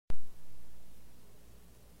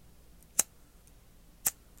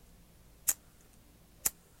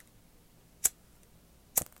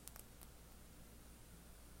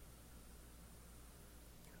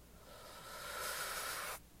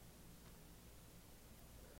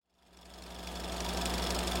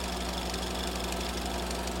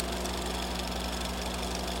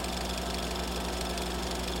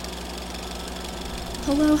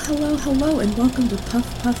Hello, and welcome to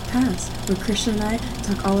Puff Puff Pass, where Christian and I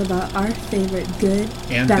talk all about our favorite good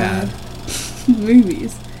and bad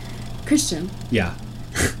movies. Christian. Yeah.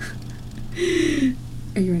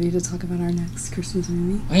 Are you ready to talk about our next Christmas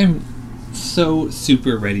movie? I am so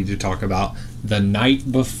super ready to talk about The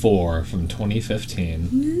Night Before from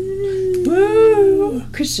 2015. Woo!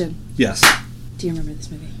 Christian. Yes. Do you remember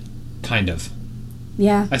this movie? Kind of.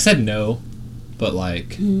 Yeah. I said no, but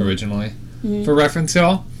originally. For reference,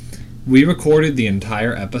 y'all, we recorded the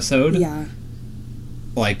entire episode. Yeah.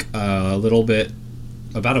 A little bit,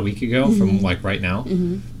 about a week ago from right now.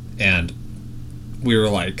 And we were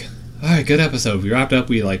like, alright, good episode. We wrapped up,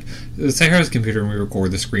 Sarah's computer, when we record,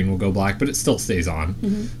 the screen will go black, but it still stays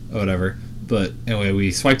on. Or whatever. But anyway,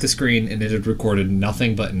 we swiped the screen and it had recorded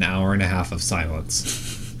nothing but an hour and a half of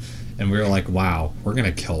silence. And we were like, wow, we're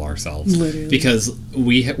going to kill ourselves. Literally. Because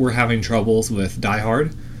we were having troubles with Die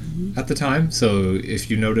Hard at the time. So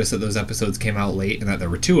if you notice that those episodes came out late and that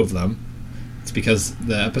there were two of them, it's because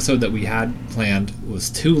the episode that we had planned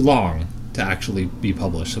was too long to actually be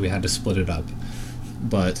published. So we had to split it up.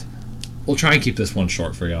 But we'll try and keep this one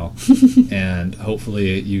short for y'all. And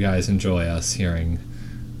hopefully you guys enjoy us hearing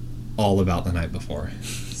all about The Night Before.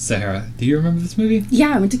 Sarah, do you remember this movie?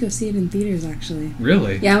 Yeah, I went to go see it in theaters, actually.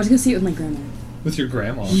 Really? Yeah, I went to go see it with my grandma. With your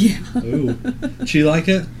grandma? Yeah. Ooh. She like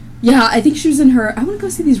it? Yeah, I think she was in her, I want to go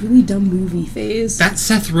see these really dumb movie phase. That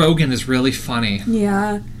Seth Rogen is really funny.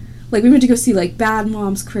 Yeah. We went to go see, Bad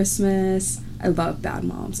Moms Christmas. I love Bad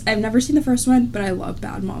Moms. I've never seen the first one, but I love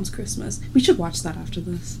Bad Moms Christmas. We should watch that after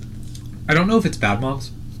this. I don't know if it's Bad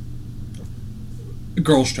Moms.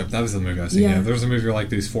 Girls Trip, that was the movie I was thinking of. There was a movie where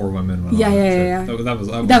these four women went on a trip. That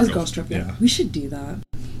was Girls Trip, yeah. We should do that.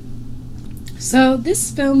 So,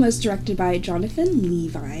 this film was directed by Jonathan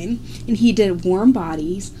Levine, and he did Warm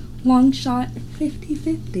Bodies, Long Shot,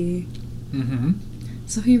 50-50.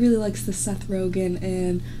 So he really likes the Seth Rogen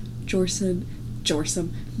and Joseph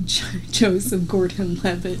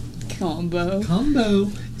Gordon-Levitt combo.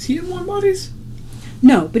 Is he in Warm Bodies?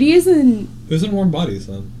 No, but he is in... Who's in Warm Bodies,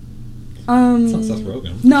 then? It's not Seth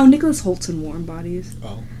Rogen. No, Nicholas Holt's in Warm Bodies.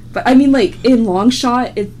 Oh. But, in Long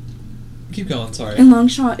Shot, Keep going, sorry. In Long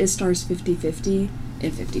Shot, it stars 50-50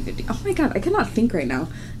 and 50-50. Oh my god, I cannot think right now.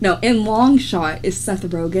 No, in Long Shot is Seth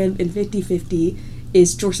Rogen, and 50-50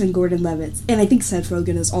 is Joseph Gordon-Levitt. And I think Seth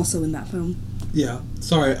Rogen is also in that film. Yeah,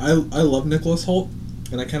 sorry, I love Nicholas Hoult,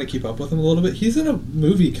 and I kind of keep up with him a little bit. He's in a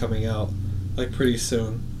movie coming out, pretty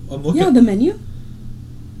soon. I'm looking. Yeah, The Menu?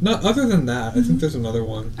 No, other than that, I think there's another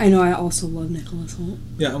one. I know, I also love Nicholas Hoult.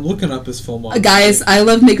 Yeah, I'm looking up his filmography. Guys, I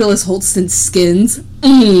love Nicholas Hoult since Skins.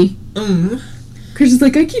 Chris is I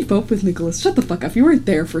keep up with Nicholas. Shut the fuck up. You weren't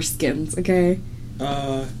there for Skins, okay?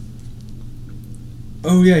 Oh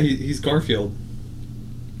yeah, he's Garfield.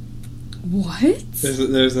 What? There's a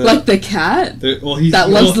the cat? He's that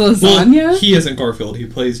loves lasagna? Well, he isn't Garfield. He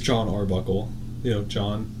plays John Arbuckle.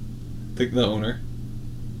 John, the owner.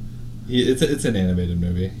 It's an animated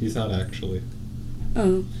movie. He's not actually.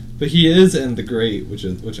 Oh. But he is in The Great, which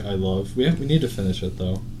I love. We need to finish it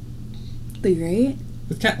though. The Great?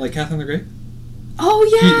 With Catherine the Great. Oh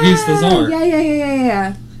yeah. He's the Tsar.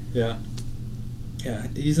 Yeah. Yeah. Yeah,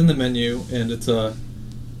 he's in The Menu, and it's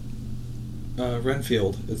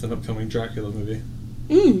Renfield. It's an upcoming Dracula movie.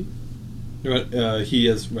 He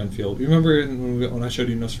is Renfield. You remember when I showed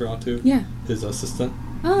you Nosferatu? Yeah. His assistant?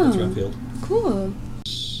 Oh. That's Renfield. Cool.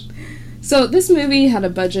 So this movie had a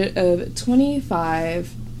budget of $25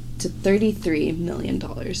 to $33 million,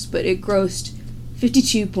 but it grossed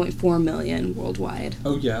 $52.4 million worldwide.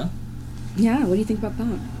 Oh, yeah? Yeah, what do you think about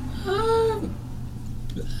that?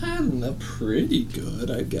 I don't know, pretty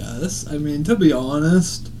good, I guess. To be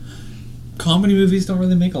honest, comedy movies don't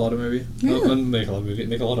really make a lot of money. Really? Make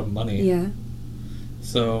a lot of money. Yeah.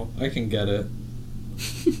 So, I can get it.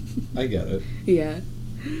 I get it. Yeah.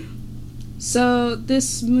 So,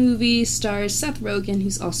 this movie stars Seth Rogen,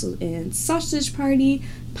 who's also in Sausage Party,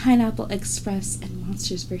 Pineapple Express, and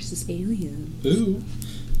Monsters vs. Aliens. Ooh.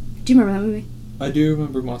 Do you remember that movie? I do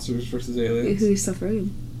remember Monsters vs. Aliens. Who's Seth Rogen?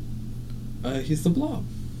 He's the Blob.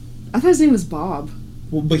 I thought his name was Bob.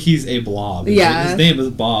 Well, but he's a blob. Yeah. His name is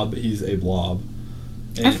Bob, he's a blob.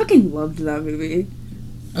 And I fucking loved that movie.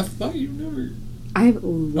 I thought you never... I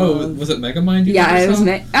loved... Oh, was it Megamind?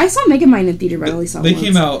 I saw Megamind in theater, but I only saw it They once.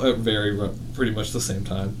 came out at pretty much the same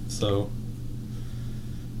time, so...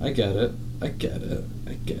 I get it. I get it.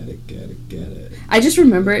 I just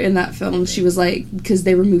remember in that film, she was because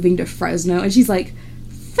they were moving to Fresno, and she's like,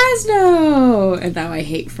 Fresno! And now I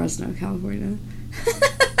hate Fresno, California.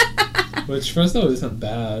 Which Fresno isn't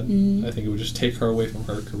bad. I think it would just take her away from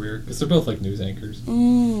her career, because they're both news anchors.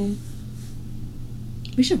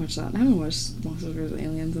 We should watch that. I haven't watched Monsters vs.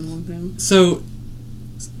 Aliens in a long time. So,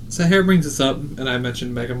 Sahara brings this up, and I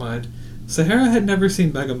mentioned Megamind. Sahara had never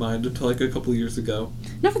seen Megamind until like a couple years ago.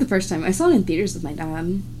 Not for the first time. I saw it in theaters with my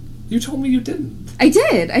dad. You told me you didn't. I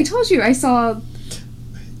did. I told you. I saw...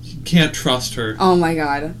 You can't trust her. Oh my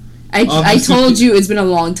god. I told you it's been a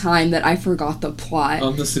long time that I forgot the plot.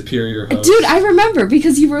 I'm the superior host. Dude, I remember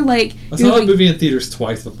because you were like... I saw that movie in theaters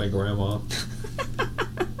twice with my grandma.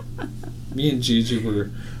 Me and Gigi were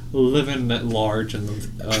living at large in the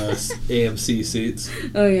AMC seats.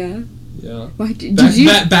 Oh yeah. Yeah. Why, did you...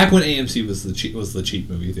 you... back when AMC was the cheap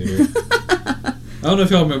movie theater. I don't know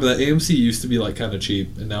if y'all remember that. AMC used to be like kind of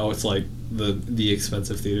cheap, and now it's like the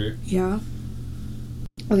expensive theater. Yeah.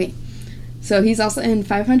 Okay. So he's also in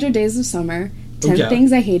 500 Days of Summer, 10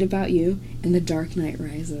 Things I Hate About You, and The Dark Knight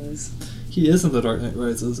Rises. He is in The Dark Knight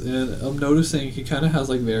Rises, and I'm noticing he kind of has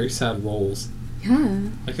like very sad roles. Yeah.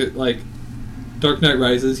 Like Dark Knight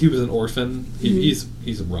Rises, he was an orphan. He's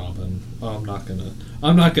Robin. I'm not gonna.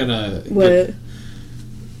 Have What?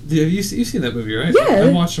 you've seen that movie, right? Yeah.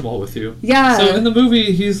 I watched them all with you. Yeah. So in the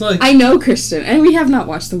movie, he's like. I know Kristen, and we have not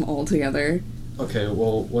watched them all together. Okay,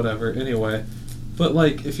 well, whatever. Anyway, but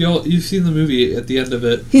like, if you've seen the movie, at the end of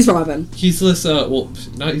it, he's Robin. He's this.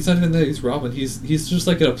 He's not even there. He's Robin. He's just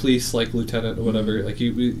like a police like lieutenant or whatever. Mm-hmm. Like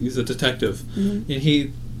he's a detective, mm-hmm. and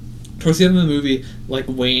he. Towards the end of the movie, like,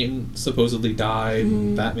 Wayne supposedly died, mm-hmm.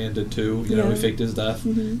 and Batman did too, you know, he faked his death,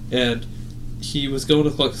 mm-hmm. and he was going to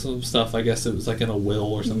collect some stuff, I guess it was like in a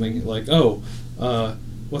will or something, mm-hmm. like,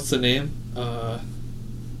 what's the name?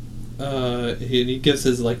 He gives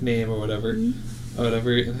his, like, name or whatever, mm-hmm.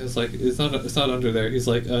 and he's like, it's not under there, he's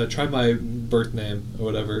like, try my birth name, or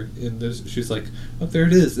whatever, and she's like, oh, there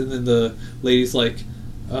it is, and then the lady's like,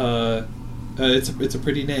 it's a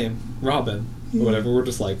pretty name, Robin, mm-hmm. or whatever, we're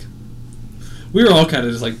just like, we were all kind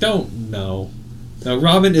of just like, no,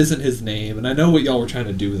 Robin isn't his name, and I know what y'all were trying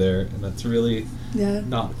to do there, and that's really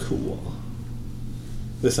not cool.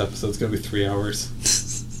 This episode's going to be 3 hours.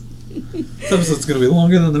 This episode's going to be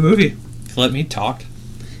longer than the movie. Let me talk.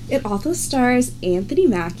 It also stars Anthony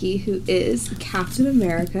Mackie, who is Captain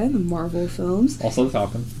America in the Marvel films. Also the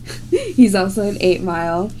Falcon. He's also in 8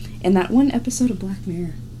 Mile, and that one episode of Black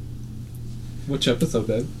Mirror. Which episode,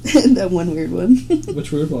 babe? That one weird one.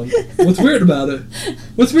 Which weird one? What's weird about it?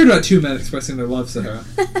 What's weird about two men expressing their love, Sahara?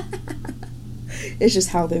 It's just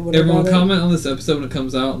how they would. Everyone comment on this episode when it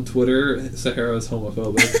comes out on Twitter. Sahara is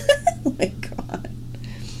homophobic. Oh my god.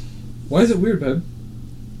 Why is it weird, babe?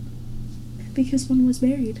 Because one was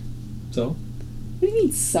married. So? What do you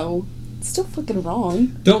mean, so? It's still fucking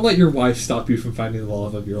wrong. Don't let your wife stop you from finding the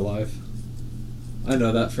love of your life. I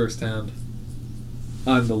know that firsthand.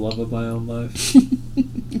 I'm the love of my own life.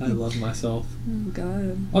 I love myself. Oh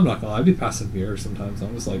god. I'm not gonna lie, I'd be passing beer sometimes.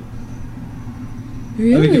 I'm just like,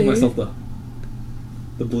 really? I give myself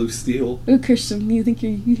the blue steel. Oh, Christian, you think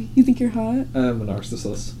you're hot? I'm a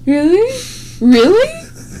narcissist. Really? Really?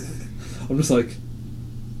 I'm just like,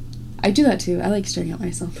 I do that too. I like staring at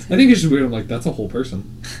myself too. I think it's just weird. I'm like, that's a whole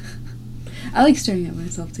person. I like staring at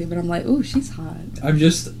myself too, but I'm like, oh, she's hot. I'm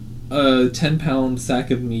just a 10-pound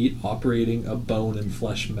sack of meat operating a bone and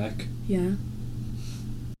flesh mech. Yeah.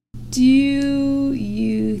 Do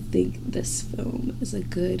you think this film is a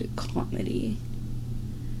good comedy?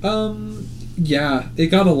 Yeah. It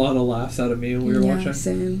got a lot of laughs out of me when we were watching.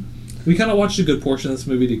 Same. We kind of watched a good portion of this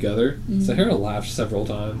movie together. Mm. Sahara laughed several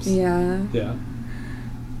times. Yeah. Yeah.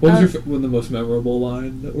 What was the most memorable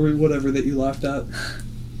line or whatever that you laughed at?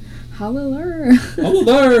 Hallelujah.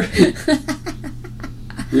 Hallelujah.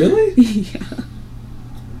 Really? Yeah.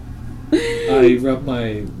 I rubbed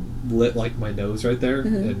my lip, like my nose right there,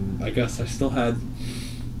 Uh-huh. and I guess I still had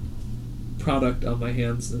product on my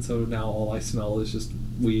hands, and so now all I smell is just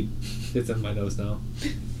weed. It's in my nose now.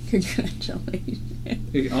 Congratulations.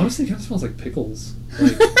 It honestly kind of smells like pickles.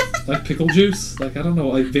 Like pickle juice. Like, I don't know,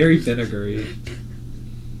 like very vinegary.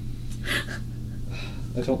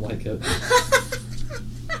 I don't like it.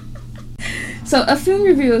 So, a film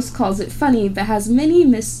review calls it funny, but has many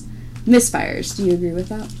misfires. Do you agree with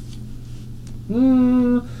that?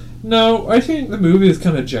 No, I think the movie is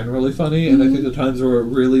kind of generally funny, and I think the times where it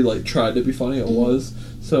really like tried to be funny, it was.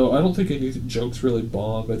 So I don't think any jokes really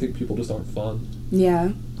bombed. I think people just aren't fun.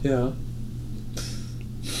 Yeah. Yeah.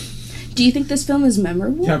 Do you think this film is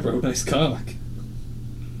memorable? Yeah, bro, nice cock.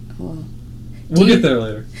 Oh. We'll get there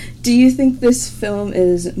later. Do you think this film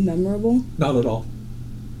is memorable? Not at all.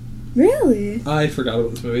 Really? I forgot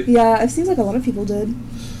about this movie. Yeah, it seems like a lot of people did.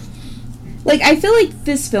 Like, I feel like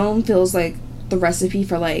this film feels like the recipe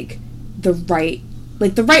for, like, the right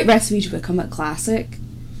recipe to become a classic.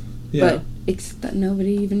 Yeah. But Except that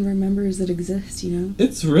nobody even remembers it exists, you know?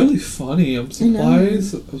 It's really funny. I'm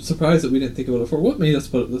surprised that we didn't think about it before. What made us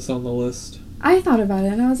put this on the list? I thought about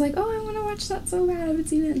it and I was like, oh, I want to watch that so bad. I haven't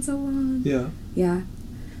seen it in so long. Yeah. Yeah.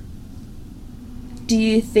 Do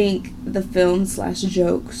you think the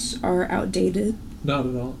film/jokes are outdated? Not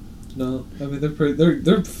at all. No. I mean,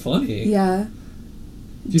 they're funny. Yeah.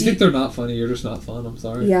 If you think they're not funny, you're just not fun. I'm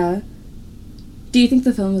sorry. Yeah. Do you think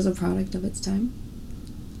the film is a product of its time?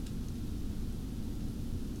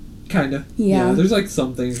 Kinda. Yeah. There's like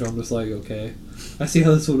some things where I'm just like, okay, I see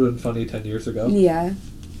how this would have been funny 10 years ago. Yeah.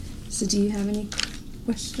 So do you have any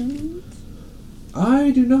questions?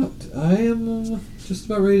 I do not. I am just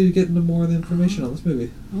about ready to get into more of the information on this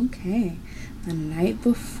movie. Okay. The Night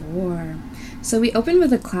Before. So we open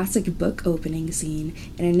with a classic book opening scene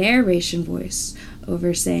and a narration voice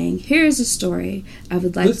over saying, "Here is a story I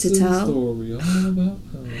would like to tell." This is a story all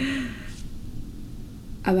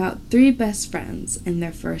about 3 best friends and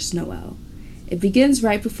their first Noel. It begins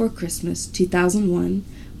right before Christmas, 2001,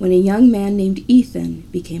 when a young man named Ethan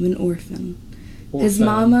became an orphan. His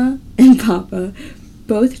mama and papa,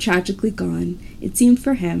 both tragically gone, it seemed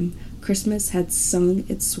for him Christmas had sung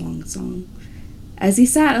its swan song. As he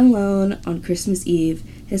sat alone on Christmas Eve,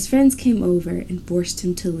 his friends came over and forced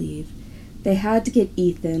him to leave. They had to get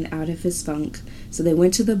Ethan out of his funk, so they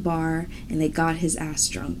went to the bar and they got his ass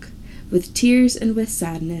drunk. With tears and with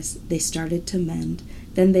sadness, they started to mend.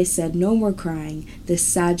 Then they said, "No more crying, this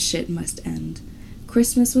sad shit must end."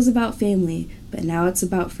 Christmas was about family, but now it's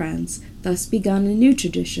about friends. Thus begun a new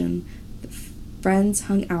tradition. The friends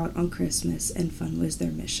hung out on Christmas, and fun was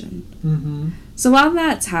their mission. Mm-hmm. So while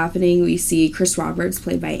that's happening, we see Chris Roberts,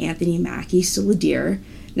 played by Anthony Mackie, still a deer.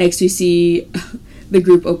 Next, we see the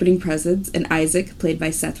group opening presents, and Isaac, played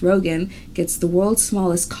by Seth Rogen, gets the world's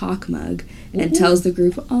smallest cock mug and tells the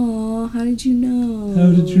group, "Aw, how did you know?"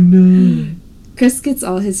 How did you know? Chris gets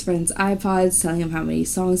all his friends' iPods, telling him how many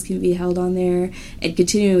songs can be held on there, and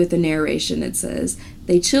continuing with the narration, it says,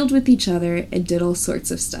 "They chilled with each other and did all sorts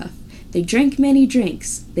of stuff. They drank many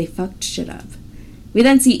drinks. They fucked shit up." We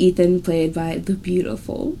then see Ethan, played by the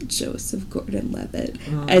beautiful Joseph Gordon-Levitt,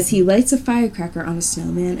 as he lights a firecracker on a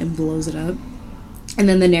snowman and blows it up. And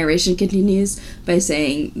then the narration continues by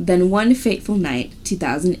saying, "Then one fateful night,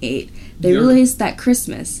 2008, they realized that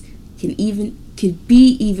Christmas could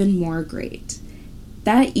be even more great.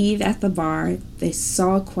 That eve at the bar, they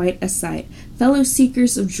saw quite a sight, fellow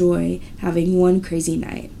seekers of joy having one crazy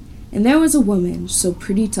night. And there was a woman, so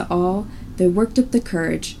pretty to all, they worked up the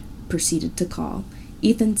courage, proceeded to call.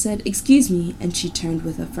 Ethan said, 'Excuse me,' and she turned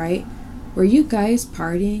with a fright. 'Were you guys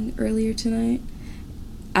partying earlier tonight?'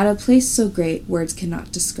 At a place so great, words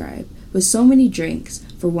cannot describe, with so many drinks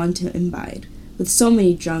for one to imbibe, with so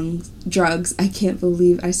many drugs, I can't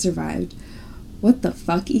believe I survived.' 'What the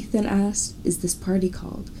fuck,' Ethan asked, 'is this party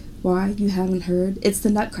called?' 'Why, you haven't heard? It's the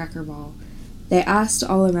Nutcracker Ball.' They asked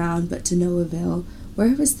all around, but to no avail.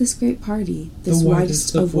 Where was this great party, this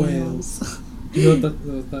whitest of whales?" Do you know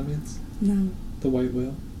what that means? No. The white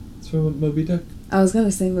whale. It's from Moby Dick. I was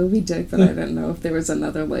gonna say Moby Dick, but I didn't know if there was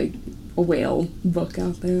another, like, a whale book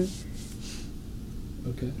out there.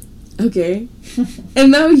 Okay.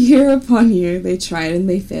 And though year upon year they tried and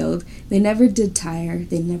they failed, they never did tire,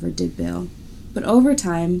 they never did bail. But over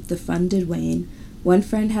time, the fun did wane. One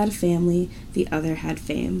friend had a family, the other had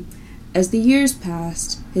fame. As the years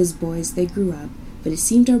passed, his boys, they grew up, but it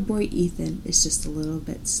seemed our boy Ethan is just a little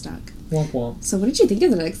bit stuck. Womp womp. So what did you think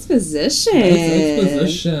of the exposition? Nice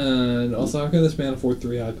exposition. Also, how could this man afford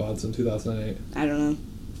 3 iPods in 2008? I don't know.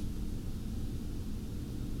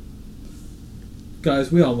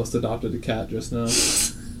 Guys, we almost adopted a cat just now.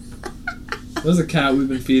 There's a cat we've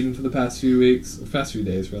been feeding for the past few weeks, or past few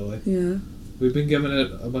days, really. Yeah. We've been giving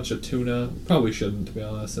it a bunch of tuna. Probably shouldn't, to be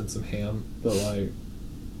honest, and some ham. But, like,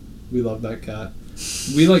 we love that cat.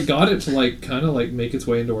 We, like, got it to, like, kind of, like, make its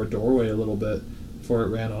way into our doorway a little bit before it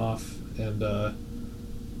ran off. And,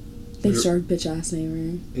 Thanks to our bitch-ass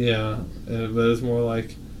neighbor. Yeah. But it was more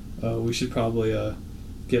like, we should probably,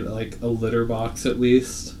 get, like, a litter box at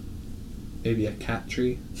least. Maybe a cat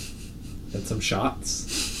tree. And some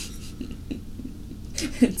shots.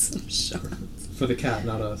 And some shots. For the cat,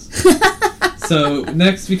 not us. So,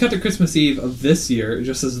 next, we cut to Christmas Eve of this year. It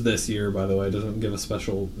just says this year, by the way. It doesn't give a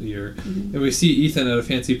special year. Mm-hmm. And we see Ethan at a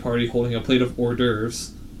fancy party holding a plate of hors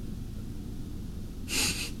d'oeuvres.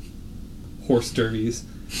 Horse derbies.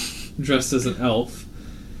 Dressed as an elf.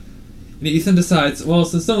 And Ethan decides, well,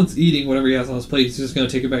 since no one's eating whatever he has on his plate, he's just going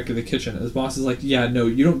to take it back to the kitchen. His boss is like, yeah, no,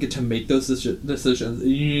 you don't get to make those decisions.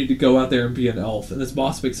 You need to go out there and be an elf. And his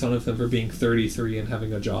boss makes fun of him for being 33 and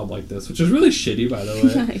having a job like this, which is really shitty, by the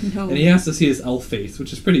way. I know. And he has to see his elf face,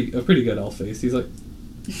 which is a pretty good elf face. He's like,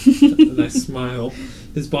 a nice smile.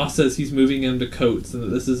 His boss says he's moving him to Coates and that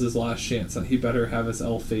this is his last chance, and he better have his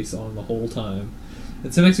elf face on the whole time.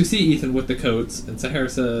 And so next we see Ethan with the coats, and Sahara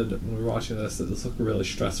said when we were watching this that this looked really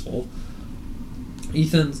stressful.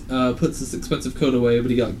 Ethan puts this expensive coat away, but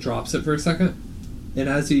he drops it for a second, and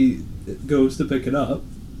as he goes to pick it up,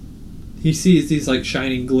 he sees these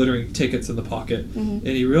shining, glittering tickets in the pocket, and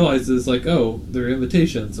he realizes oh, they're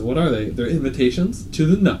invitations. And what are they? They're invitations to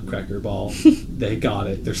the Nutcracker Ball. They got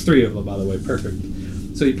it. There's 3 of them, by the way. Perfect.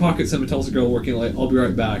 So he pockets them and tells the girl working I'll be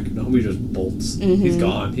right back. And homie just bolts. He's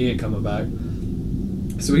gone. He ain't coming back.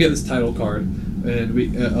 So we get this title card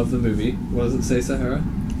and of the movie. What does it say, Sahara?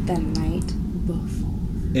 The night before.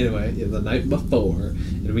 Anyway, the night before.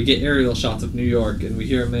 And we get aerial shots of New York, and we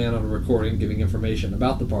hear a man on a recording giving information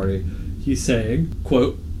about the party. He's saying,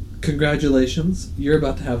 quote, "Congratulations, you're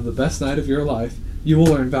about to have the best night of your life. You will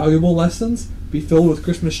learn valuable lessons, be filled with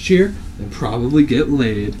Christmas cheer, and probably get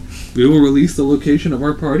laid. We will release the location of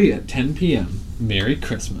our party at 10 p.m. Merry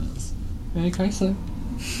Christmas." Merry Chrysler.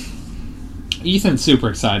 Ethan's super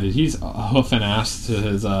excited. He's hoofing ass to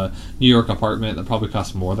his New York apartment that probably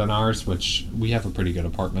costs more than ours, which we have a pretty good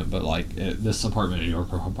apartment, but this apartment in New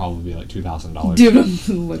York will probably be $2,000. Dude,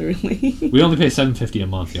 literally. We only pay $750 a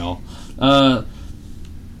month, y'all.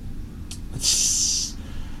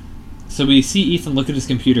 So we see Ethan look at his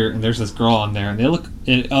computer, and there's this girl on there, and they look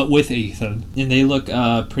with Ethan, and they look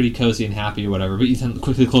pretty cozy and happy or whatever. But Ethan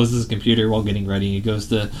quickly closes his computer while getting ready, and he goes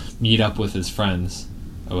to meet up with his friends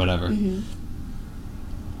or whatever.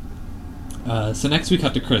 So next we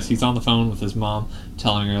cut to Chris. He's on the phone with his mom,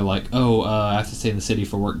 telling her I have to stay in the city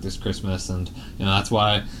for work this Christmas, and that's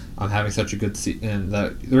why I'm having such a good season. And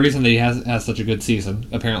the reason that he has such a good season,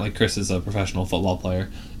 apparently Chris is a professional football player,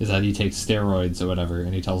 is that he takes steroids or whatever,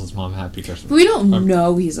 and he tells his mom Happy Christmas. But we don't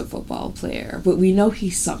know he's a football player, but we know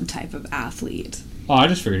he's some type of athlete. Oh, I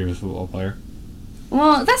just figured he was a football player.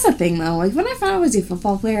 Well, that's the thing though. When I found out he was a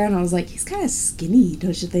football player, and I was like, he's kind of skinny,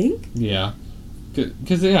 don't you think? Yeah.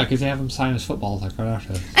 Because they have him sign his football right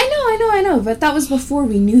after. I know, but that was before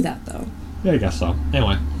we knew that, though. Yeah, I guess so.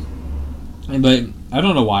 Anyway. But I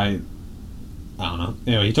don't know why. I don't know.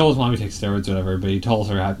 Anyway, he told his mom he takes steroids or whatever, but he tells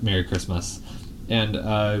her Merry Christmas.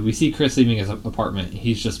 And we see Chris leaving his apartment.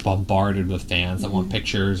 He's just bombarded with fans that want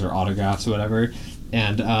pictures or autographs or whatever.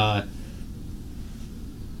 And,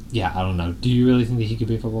 yeah, I don't know. Do you really think that he could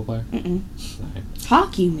be a football player? Mm-mm. Okay.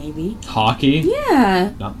 Hockey, maybe. Hockey?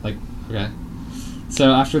 Yeah. Not okay.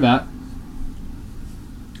 So after that,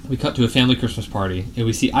 we cut to a family Christmas party, and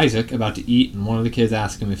we see Isaac about to eat, and one of the kids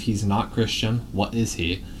asks him if he's not Christian, what is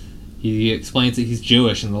he? He explains that he's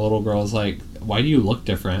Jewish, and the little girl is like, why do you look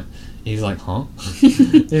different? And he's like, huh?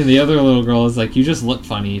 And the other little girl is like, you just look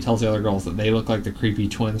funny. He tells the other girls that they look like the creepy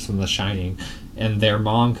twins from The Shining, and their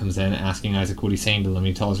mom comes in asking Isaac what he's saying to them.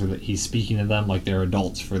 He tells her that he's speaking to them like they're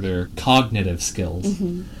adults for their cognitive skills.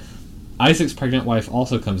 Isaac's pregnant wife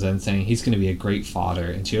also comes in saying he's going to be a great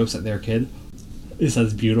father, and she hopes that their kid is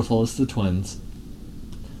as beautiful as the twins.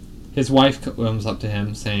 His wife comes up to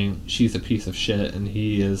him saying she's a piece of shit, and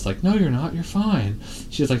he is like, no, you're not, you're fine.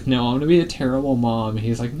 She's like, no, I'm going to be a terrible mom. And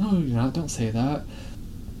he's like, no, you're not, don't say that.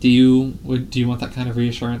 Do you want that kind of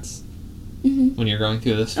reassurance when you're going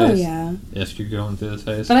through this phase? Oh, yeah. If you're going through this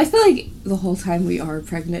phase. But I feel like the whole time we are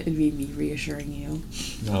pregnant, it'd be me reassuring you.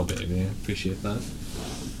 Oh, baby, I appreciate that.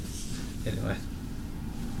 Anyway.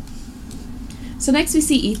 So next we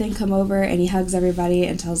see Ethan come over, and he hugs everybody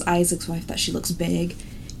and tells Isaac's wife that she looks big.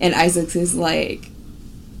 And Isaac is like,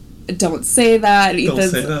 don't say that.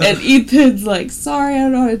 And Ethan's like, sorry, I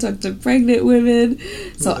don't know how to talk to pregnant women.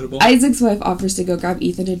 So Isaac's wife offers to go grab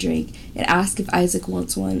Ethan a drink and ask if Isaac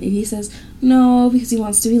wants one. And he says no, because he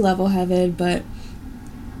wants to be level-headed, but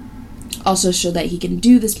also show that he can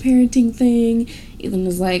do this parenting thing. Ethan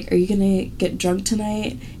is like, are you gonna get drunk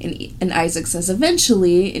tonight? And Isaac says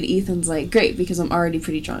eventually, and Ethan's like, great, because I'm already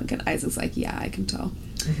pretty drunk. And Isaac's like, yeah, I can tell.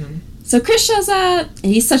 So Chris shows up, and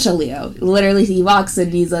he's such a Leo. Literally, he walks in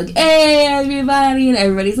and he's like, hey, everybody, and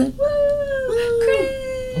everybody's like, woo,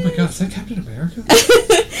 Chris! Oh my god, is that Captain America?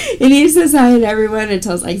 And he says hi to everyone and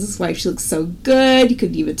tells Isaac's wife she looks so good. You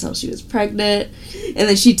couldn't even tell she was pregnant. And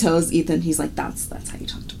then she tells Ethan, he's like, that's how you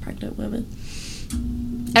talk to pregnant women.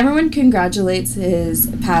 Everyone congratulates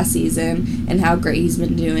his past season and how great he's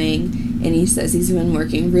been doing. And he says he's been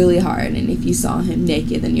working really hard. And if you saw him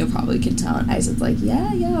naked, then you probably can tell. And Isaac's like,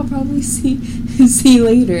 yeah, I'll probably see you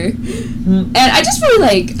later. And I just really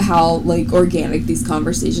like how, like, organic these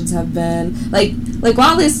conversations have been. Like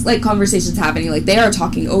while this, like, conversation's happening, like, they are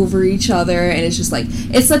talking over each other. And it's just, like,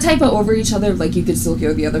 it's the type of over each other, like, you could still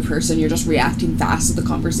hear the other person. You're just reacting fast to the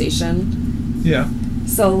conversation. Yeah.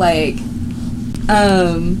 So, like,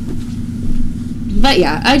 but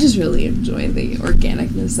yeah, I just really enjoy the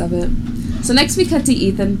organicness of it. So next we cut to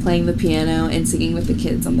Ethan playing the piano and singing with the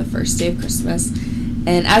kids on the first day of Christmas.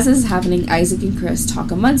 And as this is happening, Isaac and Chris talk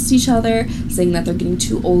amongst each other, saying that they're getting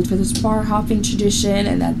too old for this bar hopping tradition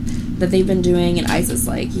and that they've been doing. And Isaac's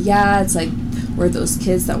like, yeah, it's like we're those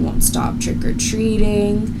kids that won't stop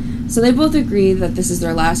trick-or-treating. So they both agree that this is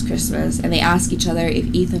their last Christmas, and they ask each other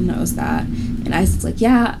if Ethan knows that. And Isaac's like,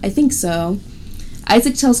 yeah, I think so.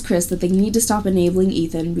 Isaac tells Chris that they need to stop enabling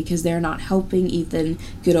Ethan because they're not helping Ethan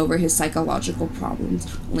get over his psychological problems,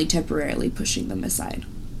 only temporarily pushing them aside.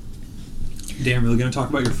 Damn, really gonna talk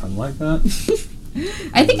about your friend like that?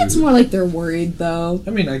 I think it's more like they're worried, though.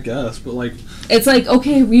 I mean, I guess, but like... It's like,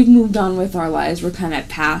 okay, we've moved on with our lives, we're kind of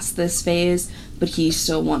past this phase, but he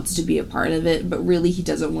still wants to be a part of it, but really he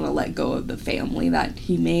doesn't want to let go of the family that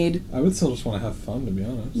he made. I would still just want to have fun, to be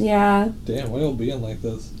honest. Yeah. Damn, why y'all being like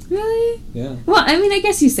this? Really? Yeah. Well, I mean, I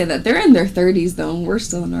guess you say that. They're in their 30s, though, and we're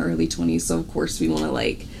still in our early 20s, so of course we want to,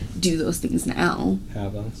 like, do those things now.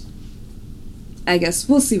 Happens. I guess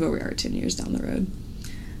we'll see where we are 10 years down the road.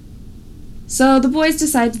 So the boys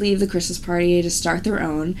decide to leave the Christmas party to start their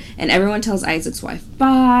own, and everyone tells Isaac's wife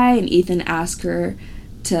bye, and Ethan asks her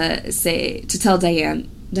to tell Diana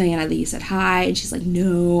that he said hi, and she's like,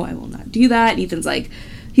 no, I will not do that. And Ethan's like,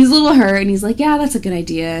 he's a little hurt, and he's like, yeah, that's a good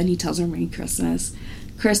idea, and he tells her Merry Christmas.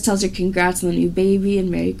 Chris tells her congrats on the new baby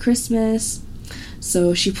and Merry Christmas.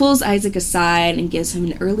 So she pulls Isaac aside and gives him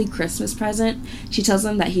an early Christmas present. She tells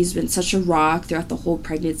him that he's been such a rock throughout the whole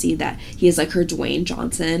pregnancy that he is like her Dwayne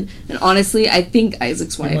Johnson. And honestly, I think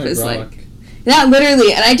Isaac's wife is like... Yeah,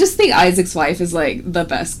 literally. And I just think Isaac's wife is like the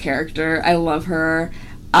best character. I love her.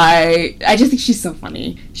 I just think she's so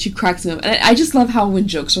funny. She cracks me up. And I just love how when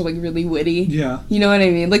jokes are like really witty. Yeah. You know what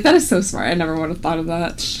I mean? Like that is so smart. I never would have thought of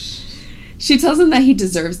that. She tells him that he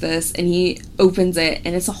deserves this, and he opens it,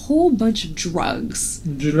 and it's a whole bunch of drugs.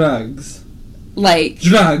 Drugs. Like...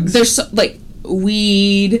 Drugs. There's, like,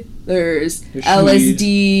 weed, there's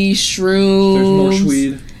LSD, shrooms. There's more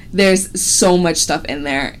weed. There's so much stuff in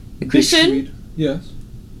there. Big Christian? Weed. Yes.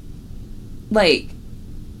 Like,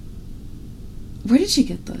 where did she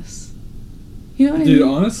get this? You know what I mean? Dude,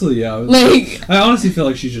 honestly, yeah. Like... I honestly feel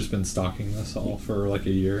like she's just been stalking this all for, like,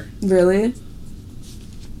 a year. Really?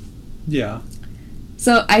 Yeah.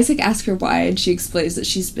 So Isaac asks her why, and she explains that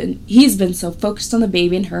he's been so focused on the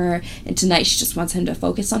baby and her, and tonight she just wants him to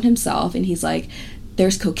focus on himself. And he's like,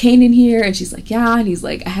 there's cocaine in here, and she's like, yeah. And he's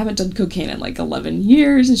like, I haven't done cocaine in like 11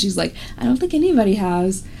 years, and she's like, I don't think anybody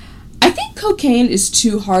has. I think cocaine is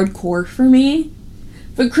too hardcore for me.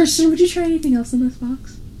 But Christian, would you try anything else in this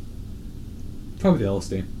box? Probably the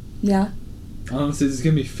LSD. Yeah. Honestly, just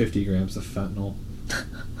give me 50 grams of fentanyl.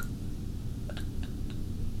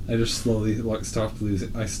 I just slowly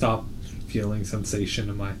I stopped feeling sensation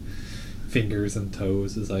in my fingers and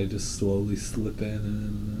toes as I just slowly slip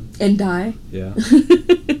in and die. Yeah.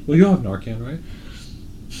 Well, you have Narcan, right?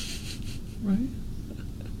 Right.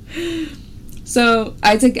 So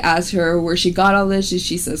Isaac asks her where she got all this, and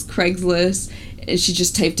she says Craigslist, and she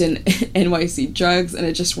just typed in NYC drugs, and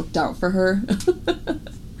it just worked out for her.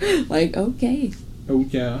 Like, okay. Oh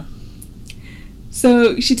yeah.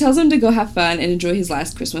 So she tells him to go have fun and enjoy his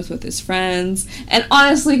last Christmas with his friends. And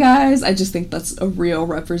honestly, guys, I just think that's a real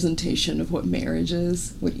representation of what marriage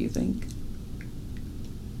is. What do you think?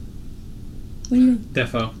 What do you think?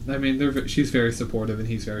 Defo. I mean, she's very supportive and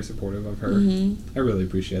he's very supportive of her. Mm-hmm. I really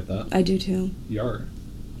appreciate that. I do too. Yar.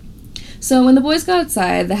 So when the boys go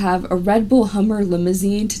outside, they have a Red Bull Hummer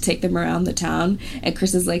limousine to take them around the town. And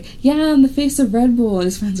Chris is like, yeah, I'm the face of Red Bull. And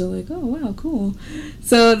his friends are like, oh, wow, cool.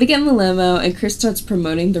 So they get in the limo, and Chris starts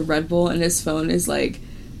promoting the Red Bull, and his phone is like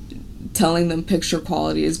telling them picture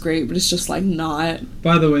quality is great, but it's just like not.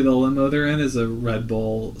 By the way, the limo they're in is a Red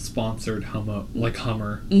Bull sponsored Hummer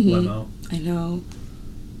limo. I know.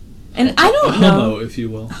 And I don't know. Hummo, if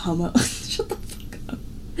you will. Hummo. Shut the fuck up.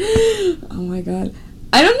 Oh my god.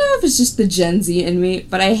 I don't know if it's just the Gen Z in me,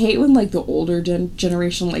 but I hate when, like, the older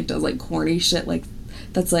generation, like, does, like, corny shit, like,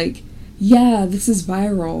 that's like, yeah, this is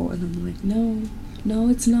viral. And I'm like, no,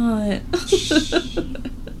 it's not.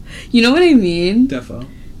 You know what I mean? Defo.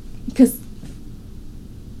 Because...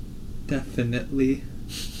 Definitely.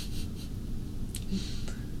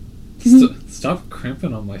 Stop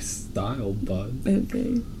crimping on my style, bud.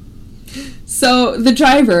 Okay. So the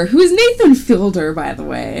driver, who is Nathan Fielder, by the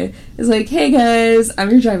way, is like, "Hey guys, I'm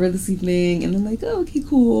your driver this evening," and I'm like, "Oh, okay,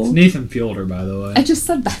 cool." It's Nathan Fielder, by the way. I just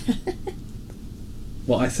said that.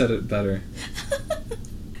 Well, I said it better.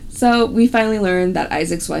 So we finally learned that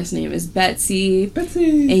Isaac's wife's name is Betsy.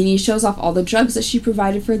 Betsy! And he shows off all the drugs that she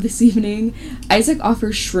provided for this evening. Isaac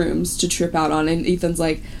offers shrooms to trip out on, and Ethan's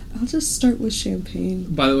like, "I'll just start with champagne."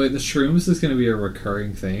 By the way, the shrooms is going to be a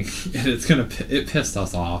recurring thing, and it pissed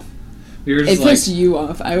us off. We were just it pissed you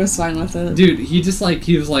off. I was fine with it. Dude, he was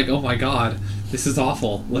like, "Oh my god, this is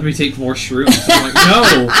awful. Let me take more shrooms." I'm like,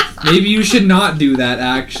 "No, maybe you should not do that,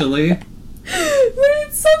 actually." But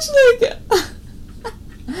it's such like...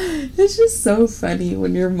 It's just so funny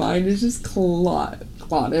when your mind is just clouded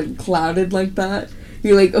like that.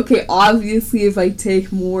 You're like, okay, obviously if I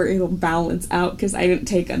take more, it'll balance out because I didn't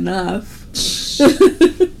take enough.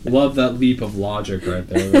 Love that leap of logic right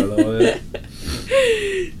there, by the way.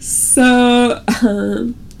 So,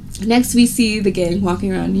 next we see the gang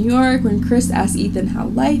walking around New York when Chris asks Ethan how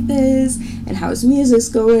life is and how his music's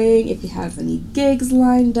going, if he has any gigs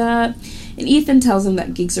lined up. And Ethan tells him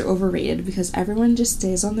that gigs are overrated because everyone just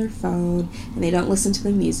stays on their phone and they don't listen to the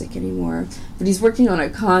music anymore. But he's working on a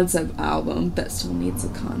concept album that still needs a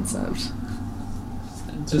concept.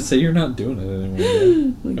 Just say you're not doing it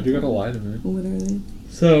anymore. Like, Have you got to lie to me? Literally.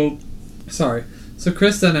 So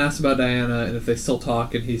Chris then asks about Diana and if they still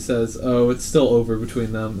talk, and he says, "Oh, it's still over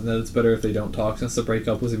between them, and that it's better if they don't talk since the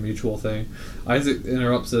breakup was a mutual thing." Isaac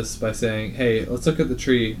interrupts this by saying, "Hey, let's look at the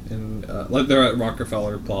tree," and like they're at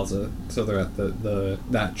Rockefeller Plaza, so they're at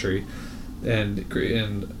that tree, and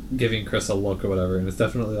giving Chris a look or whatever, and it's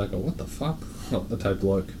definitely like a what the fuck the type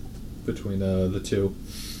look between the two.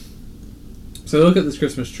 So they look at this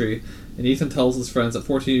Christmas tree, and Ethan tells his friends that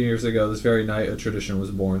 14 years ago, this very night, a tradition was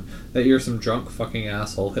born. That year, some drunk fucking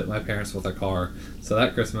asshole hit my parents with a car. So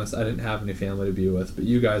that Christmas, I didn't have any family to be with, but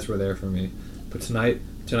you guys were there for me. But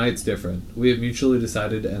tonight's different. We have mutually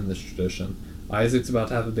decided to end this tradition. Isaac's about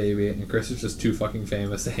to have a baby, and Chris is just too fucking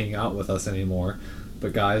famous to hang out with us anymore.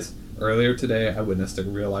 But guys, earlier today, I witnessed a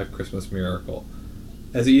real-life Christmas miracle.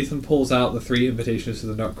 As Ethan pulls out the 3 invitations to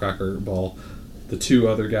the Nutcracker Ball, the 2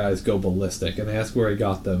 other guys go ballistic, and they ask where he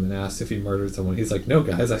got them and ask if he murdered someone. He's like, "No,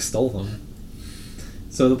 guys, I stole them."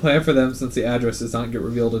 So the plan for them, since the address does not get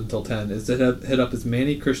revealed until 10, is to hit up as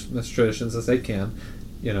many Christmas traditions as they can.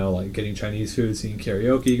 You know, like getting Chinese food, seeing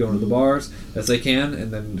karaoke, going to the bars, as they can,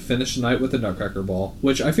 and then finish the night with the Nutcracker Ball.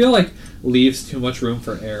 Which I feel like leaves too much room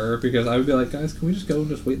for error, because I would be like, "Guys, can we just go and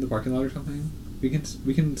just wait in the parking lot or something? We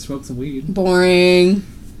can smoke some weed." Boring.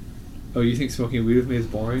 Oh, you think smoking weed with me is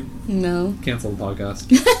boring? No. Cancel the podcast.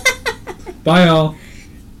 Bye, y'all.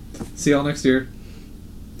 See y'all next year.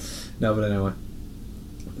 No, but anyway.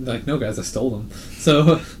 Like, "No, guys, I stole them."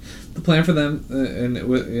 So, the plan for them, and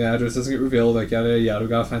the address doesn't get revealed, like, yada, yada, yada, we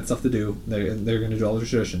gotta find stuff to do. They're gonna do all their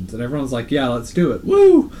traditions. And everyone's like, "Yeah, let's do it.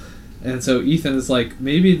 Woo!" And so Ethan is like,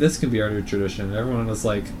 "Maybe this can be our new tradition." And everyone was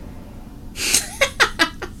like...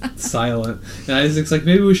 silent. And Isaac's like,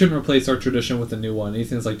 "Maybe we shouldn't replace our tradition with a new one." And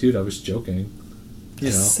Ethan's like, "Dude, I was joking."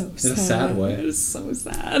 You know, so in sad. a sad way. It is so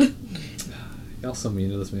sad. Y'all so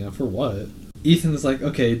mean to this man. For what? Ethan is like,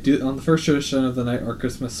 "Okay, on the first tradition of the night are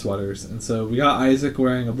Christmas sweaters." And so we got Isaac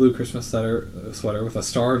wearing a blue Christmas sweater with a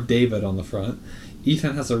Star of David on the front.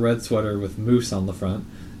 Ethan has a red sweater with moose on the front.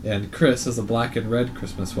 And Chris has a black and red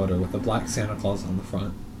Christmas sweater with a black Santa Claus on the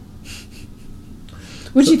front.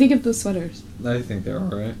 What do you think of those sweaters? I think they're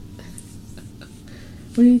alright.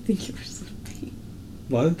 What do you think yours would be?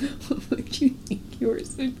 What? What do you think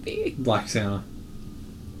yours would be? Black Santa.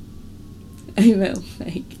 I will,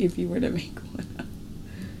 like, if you were to make one up.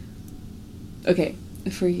 Okay,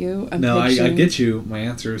 for you, I'm No, picturing... I get you. My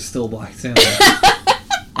answer is still Black Santa.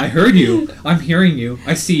 I heard you. I'm hearing you.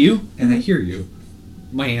 I see you, and I hear you.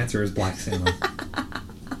 My answer is Black Santa.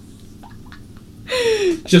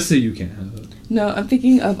 Just so you can't have it. No, I'm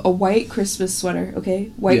thinking of a white Christmas sweater,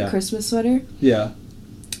 okay? White Christmas sweater. Yeah.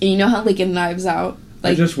 And you know how, like, in Knives Out...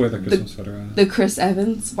 Like, I just wear the Christmas sweater on. The Chris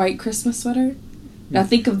Evans white Christmas sweater. Now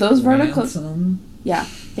think of those vertical... Yeah.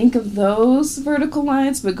 Think of those vertical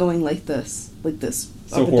lines, but going like this. Like this.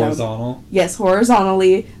 So horizontal? Down. Yes,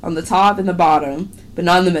 horizontally on the top and the bottom, but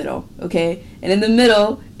not in the middle, okay? And in the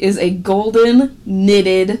middle is a golden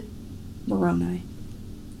knitted Moroni.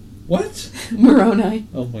 What? Moroni.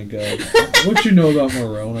 Oh my god. What you know about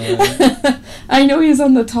Moroni? I know he's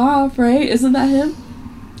on the top, right? Isn't that him?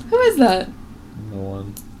 Who is that? No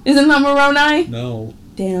one. Isn't that Moroni? No.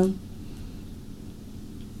 Damn.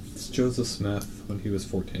 It's Joseph Smith when he was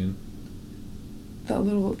 14.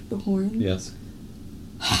 The horn? Yes.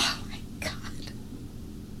 Oh my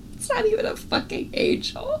not even a fucking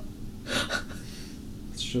angel.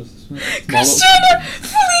 It's just... Christian,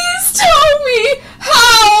 please tell me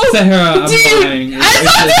how. Sarah, I'm lying. I was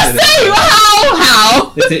about to say,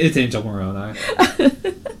 how? It's Angel Moroni.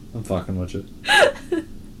 I'm fucking with you.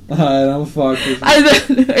 I'm fucking with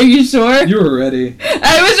you. Are you sure? You were ready.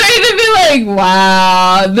 I was ready to be like,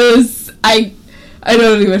 wow, this... I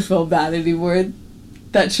don't even feel bad anymore.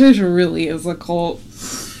 That church really is a cult.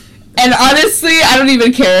 And honestly, I don't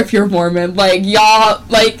even care if you're Mormon. Like, y'all,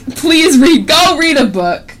 like, please go read a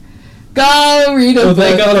book. Go read a book,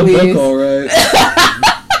 they got please. a book,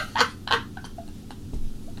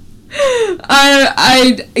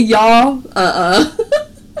 alright. Y'all,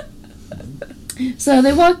 So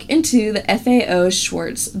they walk into the FAO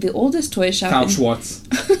Schwartz, the oldest toy shop. Couch Schwartz.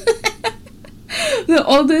 The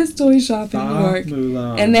oldest toy shop in New York.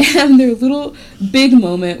 Mulan. And they have their little big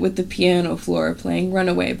moment with the piano floor playing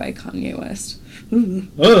Runaway by Kanye West.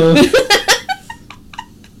 Oh.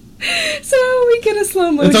 So we get a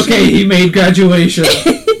slow motion. It's okay, he made graduation.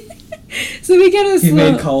 So we get a slow... He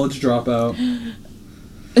made college dropout.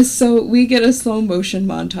 So we get a slow motion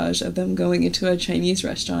montage of them going into a Chinese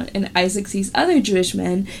restaurant, and Isaac sees other Jewish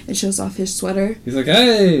men and shows off his sweater. He's like,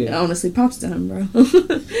 hey! And honestly, props to him, bro.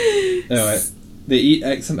 Anyway, they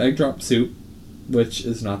eat some egg drop soup, which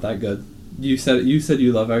is not that good. You said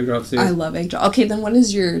you love egg drop soup? I love egg drop. Okay, then what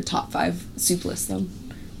is your top 5 soup list, then?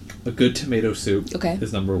 A good tomato soup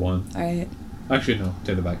is number 1. Alright. Actually, no,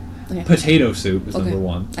 take it back. Okay. Potato soup is number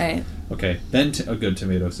 1. Alright. Okay, then a good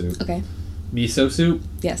tomato soup. Okay. Miso soup?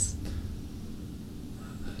 Yes.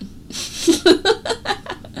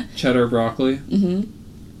 Cheddar broccoli? Mm-hmm.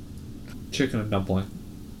 Chicken and dumpling.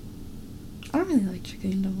 I don't really like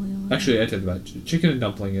chicken and dumpling. Actually, I take it back. Chicken and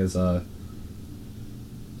dumpling is, let's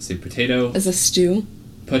see, potato. Is a stew?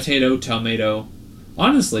 Potato, tomato.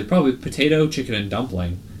 Honestly, probably potato, chicken, and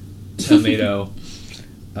dumpling. Tomato.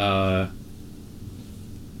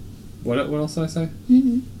 What else did I say?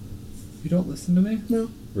 Mm-hmm. You don't listen to me? No.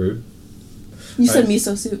 Rude. You said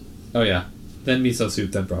miso soup. Oh, yeah. Then miso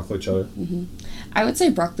soup, then broccoli cheddar. Mm-hmm. I would say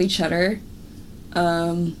broccoli cheddar,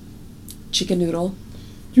 chicken noodle.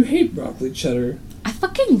 You hate broccoli cheddar. I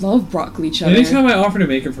fucking love broccoli cheddar. Anytime I offer to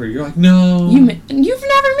make it for you, you're like, no. You've never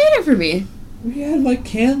made it for me. We had, like,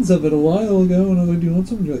 cans of it a while ago, and I was like, do you want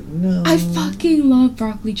some? And you're like, no. I fucking love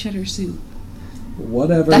broccoli cheddar soup.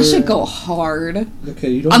 Whatever. That should go hard.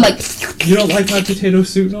 Okay, you don't... I'm like... You don't like my potato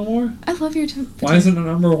soup no more? I love your potato. Why isn't it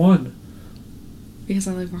number 1? Because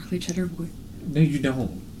I like broccoli cheddar more. No, you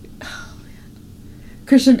don't. Oh, man.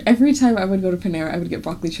 Christian, every time I would go to Panera, I would get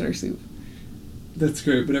broccoli cheddar soup. That's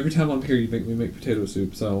great, but every time I'm here, you make me make potato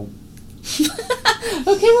soup, so... Okay,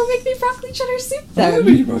 well, make me broccoli cheddar soup then. I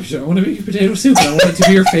want to make you potato soup, and I want it to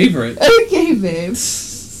be your favorite. Okay, babe.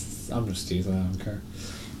 I'm just teasing, I don't care.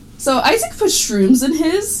 So Isaac put shrooms in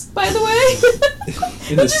his, by the way.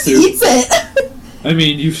 In the just soup. eats it. I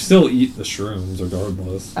mean, you still eat the shrooms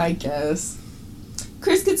regardless. I guess.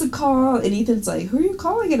 Chris gets a call, and Ethan's like, who are you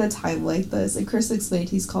calling at a time like this? And Chris explained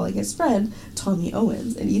he's calling his friend, Tommy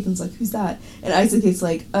Owens. And Ethan's like, who's that? And Isaac is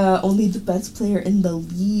like, only the best player in the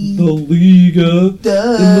league. The Liga.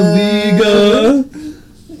 Duh. In the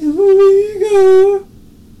Liga. In the Liga.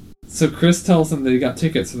 So Chris tells him that he got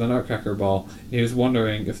tickets to the Nutcracker Ball, and he was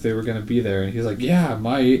wondering if they were going to be there, and he's like, yeah, I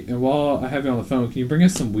might, and while I have you on the phone, can you bring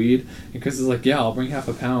us some weed? And Chris is like, yeah, I'll bring half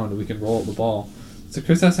a pound, and we can roll up the ball. So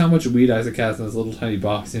Chris asks how much weed Isaac has in his little tiny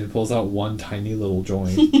box, and he pulls out one tiny little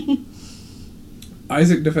joint.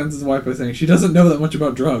 Isaac defends his wife by saying she doesn't know that much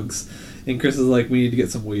about drugs, and Chris is like, we need to get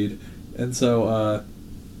some weed. And so,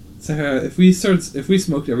 Sarah, if we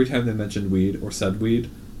smoked every time they mentioned weed, or said weed,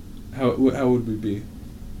 how would we be?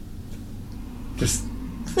 Just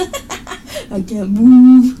I can't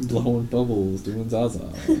move. Blowing bubbles, doing Zaza.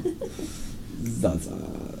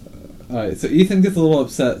 Zaza. Alright, so Ethan gets a little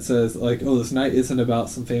upset, says, like, oh, this night isn't about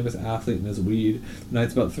some famous athlete and his weed. The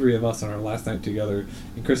night's about 3 of us on our last night together.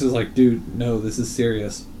 And Chris is like, dude, no, this is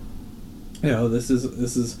serious. You know, this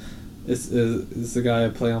is the guy I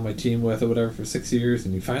play on my team with or whatever for 6 years,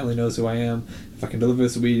 and he finally knows who I am. If I can deliver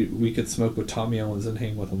this weed, we could smoke with Tommy Owens and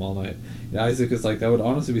hang with him all night. And Isaac is like, that would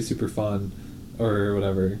honestly be super fun. Or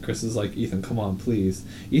whatever. And Chris is like, Ethan, come on, please.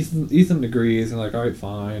 Ethan agrees, and like, alright,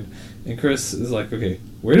 fine. And Chris is like, okay,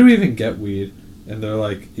 where do we even get weed? And they're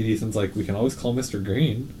like, and Ethan's like, we can always call Mr.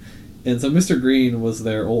 Green. And so Mr. Green was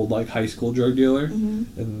their old, like, high school drug dealer.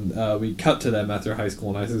 Mm-hmm. And we cut to them at their high school,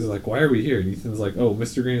 and Isaac's like, why are we here? And Ethan's like, oh,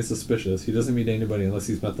 Mr. Green is suspicious. He doesn't meet anybody unless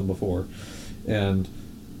he's met them before. And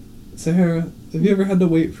Sarah, have you ever had to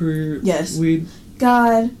wait for weed?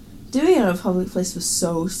 God. Doing it in a public place was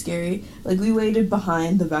so scary. Like, we waited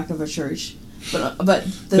behind the back of a church. but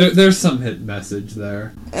there's some hidden message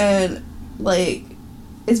there. And like,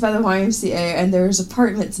 it's by the YMCA, and there's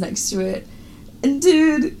apartments next to it. And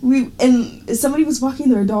dude, somebody was walking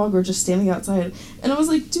their dog or just standing outside, and I was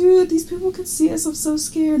like, dude, these people could see us. I'm so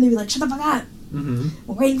scared. And they'd be like, shut the fuck up. Mm-hmm.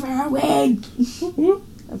 We're waiting for our wig.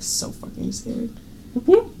 I'm so fucking scared.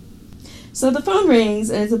 So the phone rings,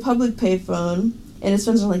 and it's a public payphone, and his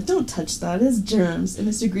friends are like, don't touch that, it's germs. And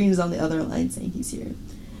Mr. Green is on the other line saying he's here.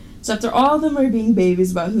 So after all of them are being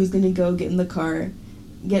babies about who's going to go get in the car,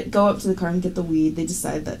 go up to the car and get the weed, they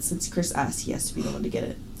decide that since Chris asked, he has to be the one to get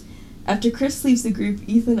it. After Chris leaves the group,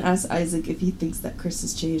 Ethan asks Isaac if he thinks that Chris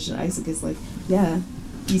has changed, and Isaac is like, yeah,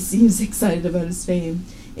 he seems excited about his fame.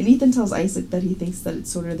 And Ethan tells Isaac that he thinks that it's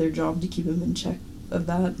sort of their job to keep him in check of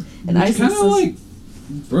that. And Isaac says, like,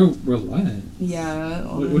 bro, relent. Yeah,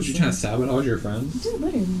 honestly. What, you trying to sabotage your friend? Dude,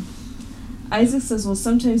 literally. Isaac says, well,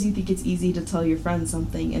 sometimes you think it's easy to tell your friend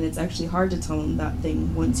something, and it's actually hard to tell them that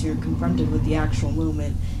thing once you're confronted with the actual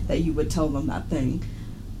moment that you would tell them that thing.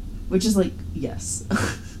 Which is like, yes.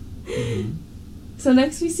 Mm-hmm. So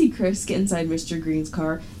next we see Chris get inside Mr. Green's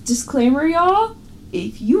car. Disclaimer, y'all,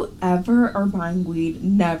 if you ever are buying weed,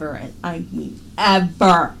 never, and I mean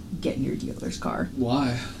ever, get in your dealer's car.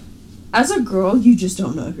 Why? As a girl, you just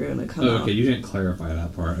don't know if you're going to come out. Okay, you didn't clarify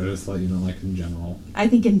that part. I just thought you know, like, in general. I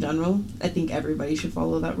think in general, I think everybody should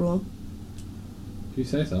follow that rule. If you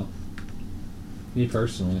say so. Me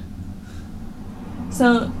personally.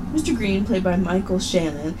 So, Mr. Green, played by Michael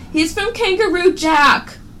Shannon, he's from Kangaroo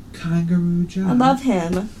Jack! Kangaroo Jack. I love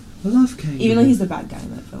him. I love Kangaroo. Even though he's the bad guy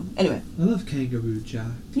in that film. Anyway. I love Kangaroo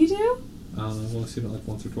Jack. You do? I don't know, I've only seen it like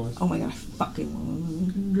once or twice. Oh my god, I fucking love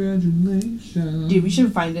it. Congratulations. Dude, we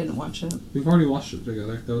should find it and watch it. We've already watched it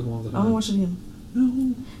together. That was one of the I want to watch it again.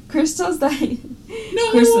 No. Chris tells that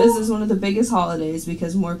Christmas is one of the biggest holidays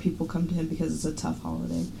because more people come to him because it's a tough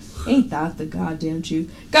holiday. Ain't that the goddamn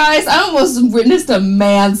truth? Guys, I almost witnessed a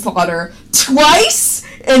manslaughter twice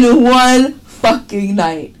in one fucking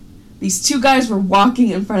night. These two guys were walking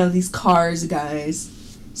in front of these cars, guys.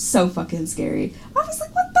 So fucking scary. I was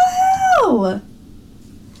like, what the hell?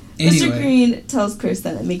 Anyway. Mr. Green tells Chris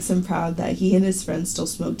that it makes him proud that he and his friends still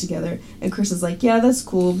smoke together. And Chris is like, yeah, that's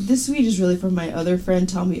cool. This weed is really from my other friend,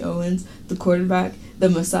 Tommy Owens, the quarterback, the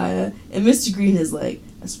Messiah. And Mr. Green is like,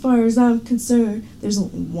 as far as I'm concerned, there's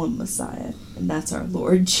only one Messiah. And that's our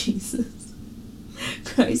Lord Jesus.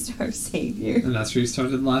 Christ our Savior. And that's where you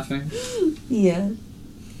started laughing? Yeah.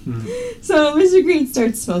 So Mr. Green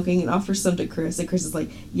starts smoking and offers some to Chris, and Chris is like,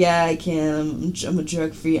 "Yeah, I can. I'm a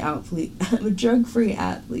drug-free athlete. I'm a drug-free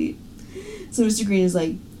athlete." So Mr. Green is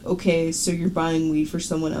like, "Okay, so you're buying weed for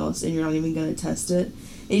someone else, and you're not even gonna test it."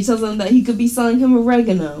 And he tells them that he could be selling him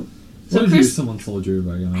oregano. So what if someone told you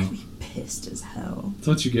oregano? I'd be pissed as hell. That's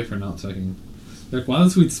what you get for not checking. Like, wow,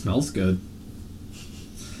 this weed smells good.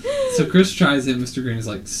 So Chris tries it, Mr. Green is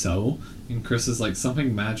like, so? And Chris is like,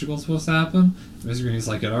 something magical is supposed to happen? And Mr. Green is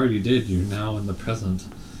like, it already did, you're now in the present.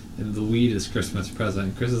 And the weed is Christmas present.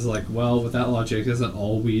 And Chris is like, well, with that logic, isn't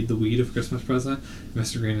all weed the weed of Christmas present? And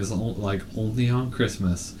Mr. Green is like, only on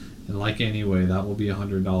Christmas. And like anyway, that will be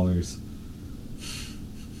 $100.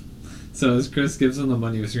 So as Chris gives him the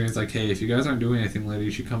money, Mr. Green's like, hey, if you guys aren't doing anything later,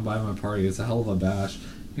 you should come by my party. It's a hell of a bash.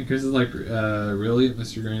 And Chris is like, really?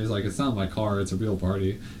 Mr. Green is like, it's not my car, it's a real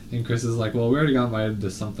party. And Chris is like, well, we already got invited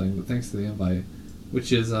to something, but thanks to the invite.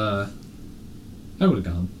 Which is, I would have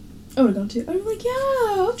gone. I would have gone too. I'd be like, yeah,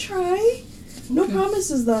 I'll try. No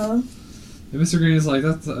promises, though. And Mr. Green is like,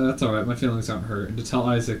 that's alright, my feelings aren't hurt. And to tell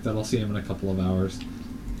Isaac that I'll see him in a couple of hours.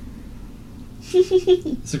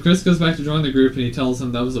 So Chris goes back to join the group, and he tells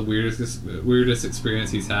him that was the weirdest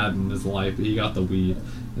experience he's had in his life, but he got the weed.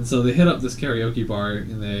 And so they hit up this karaoke bar,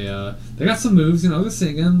 and they got some moves, they're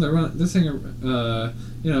singing, they're singing,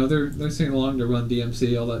 they're singing along to Run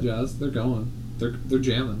DMC, all that jazz. They're going, they're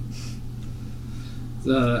jamming.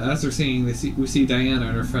 As they're singing, we see Diana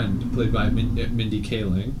and her friend, played by Mindy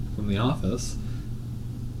Kaling from The Office.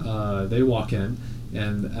 They walk in,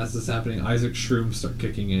 and as this is happening, Isaac's shrooms start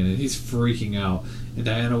kicking in, and he's freaking out. And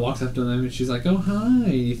Diana walks up to them, and she's like, "Oh, hi."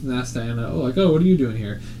 Ethan asks Diana, what are you doing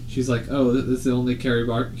here? She's like, "Oh, this is the only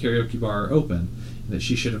karaoke bar open." And that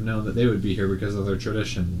she should have known that they would be here because of their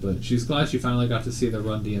tradition. But she's glad she finally got to see the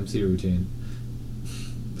Run DMC routine.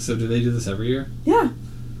 So do they do this every year? Yeah.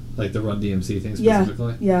 Like the Run DMC thing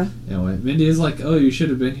specifically? Yeah. Anyway, Mindy is like, "Oh, you should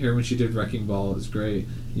have been here when she did Wrecking Ball. It was great."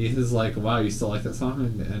 And Ethan's like, "Wow, you still like that song?"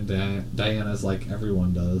 And Diana's like,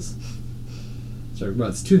 "Everyone does." Sorry, bro,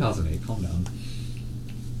 it's 2008. Calm down.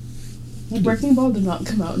 Wrecking Ball did not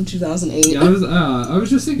come out in 2008. Yeah, I was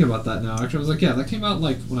just thinking about that now. Actually, I was like, yeah, that came out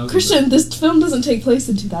like when I was... Christian, this film doesn't take place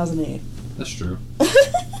in 2008. That's true.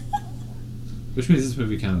 Which means this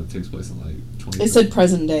movie kind of takes place in like 20. It said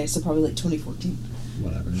present day, so probably like 2014.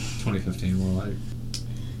 Whatever, 2015 more like.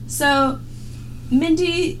 So,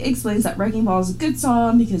 Mindy explains that Wrecking Ball is a good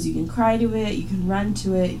song because you can cry to it, you can run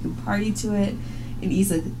to it, you can party to it, and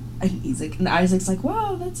Isaac's like,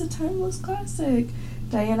 wow, that's a timeless classic.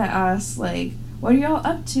 Diana asks, like, what are y'all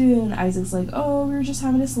up to? And Isaac's like, oh, we were just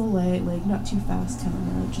having a slow light, like, not too fast, kind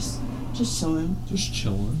of, just chilling. Just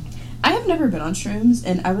chilling. I have never been on shrooms,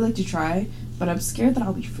 and I would like to try, but I'm scared that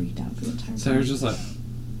I'll be freaked out the entire time. Sarah's just like,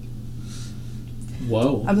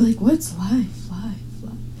 whoa. I'll be like, what's life?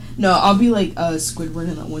 No, I'll be like Squidward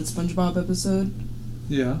in that one SpongeBob episode.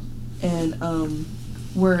 Yeah. And,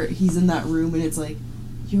 where he's in that room and it's like,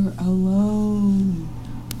 you're alone.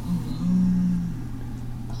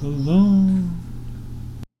 Alone.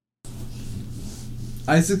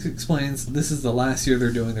 Isaac explains this is the last year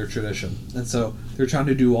they're doing their tradition. And so they're trying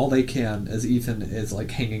to do all they can as Ethan is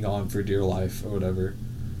like hanging on for dear life or whatever.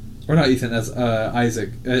 Or not Ethan, as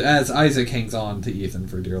Isaac. As Isaac hangs on to Ethan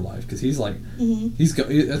for dear life. Because he's like,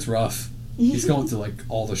 that's rough. He's going through like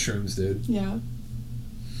all the shrooms, dude. Yeah.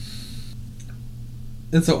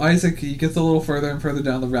 And so Isaac, he gets a little further and further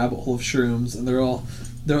down the rabbit hole of shrooms. And they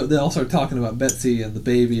all start talking about Betsy and the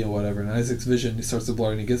baby and whatever. And Isaac's vision, he starts to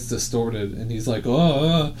blur and he gets distorted. And he's like,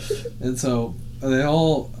 oh. And so they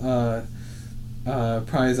all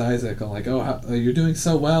prize Isaac on like, oh, you're doing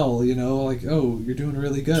so well, you know, like, oh, you're doing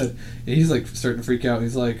really good. And he's like starting to freak out. And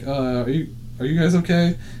he's like, are you guys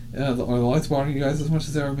okay? Are the lights bothering you guys as much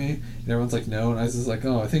as they are me? And everyone's like, no. And Isaac's like,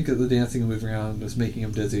 oh, I think that the dancing and moving around was making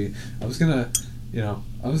him dizzy. I was gonna go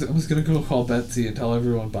call Betsy and tell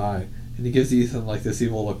everyone bye. And he gives Ethan like this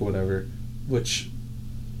evil look or whatever, which.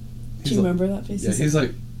 Do you remember that face? Yeah, he's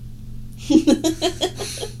like.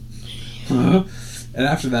 And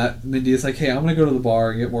after that, Mindy is like, hey, I'm going to go to the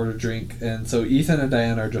bar and get more to drink. And so Ethan and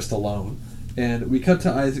Diana are just alone. And we cut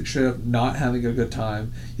to Isaac straight up not having a good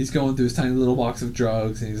time. He's going through his tiny little box of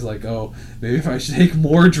drugs. And he's like, oh, maybe if I should take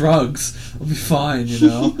more drugs, I'll be fine, you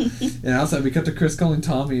know? And outside, we cut to Chris calling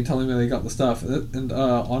Tommy and telling him they got the stuff. And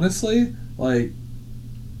honestly, like,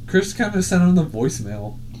 Chris kind of sent him the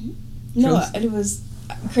voicemail. No, it was...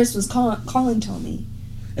 Chris was calling Tommy.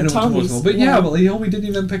 And it went to voicemail. But yeah, but he only didn't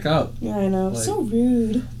even pick up. Yeah, I know. Like, so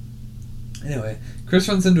rude. Anyway, Chris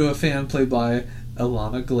runs into a fan played by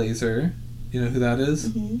Ilana Glazer. You know who that is?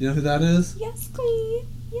 Mm-hmm. You know who that is? Yes, queen.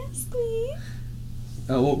 Yes, queen.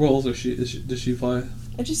 What roles does she play?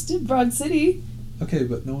 I just did Broad City. Okay,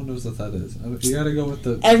 but no one knows what that is. You gotta go with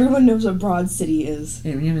the... Everyone knows what Broad City is.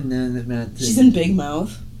 She's in Big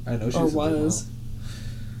Mouth. I know she's in Big Mouth.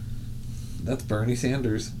 That's Bernie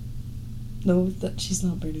Sanders. No, she's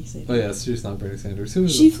not Bernie Sanders. Oh yes, she's not Bernie Sanders. Who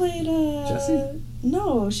is she? Played Jessie?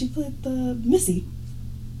 No, she played the Missy.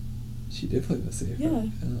 She did play Missy. Yeah. I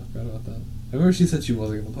forgot about that. I remember she said she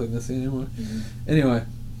wasn't going to play Missy anymore. Mm-hmm. Anyway.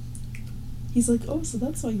 He's like, oh, so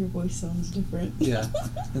that's why your voice sounds different. Yeah.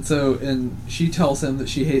 And she tells him that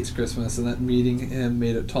she hates Christmas and that meeting him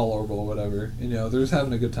made it tolerable or whatever. You know, they're just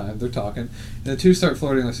having a good time. They're talking. And the two start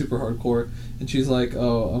flirting like super hardcore. And she's like,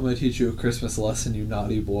 oh, I'm going to teach you a Christmas lesson, you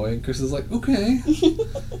naughty boy. And Chris is like, okay.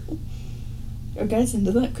 Are guys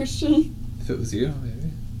into that, Christian? If it was you,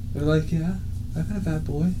 maybe. They're like, yeah, I've been a bad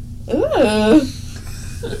boy. Ugh.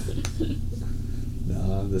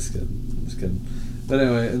 No, I'm just kidding. But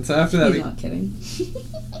anyway, and so after that... He's not kidding.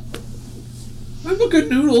 I'm a good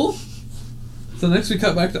noodle. So next we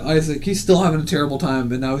cut back to Isaac. He's still having a terrible time,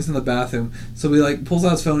 but now he's in the bathroom. So he pulls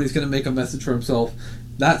out his phone. He's going to make a message for himself.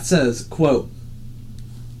 That says, quote,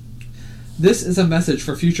 "This is a message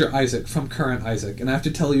for future Isaac from current Isaac, and I have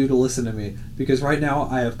to tell you to listen to me, because right now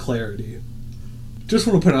I have clarity." Just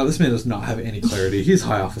want to point out, this man does not have any clarity. He's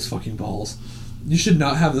high off his fucking balls. You should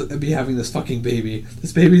not be having this fucking baby.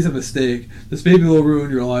 This baby's a mistake. This baby will ruin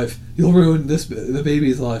your life. You'll ruin the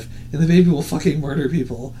baby's life. And the baby will fucking murder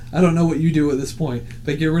people. I don't know what you do at this point,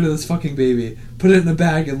 but get rid of this fucking baby. Put it in a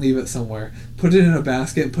bag and leave it somewhere. Put it in a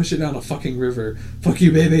basket and push it down a fucking river. Fuck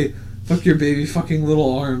you, baby. Fuck your baby fucking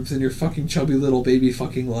little arms and your fucking chubby little baby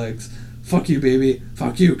fucking legs. Fuck you, baby.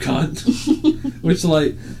 Fuck you, cunt. Which,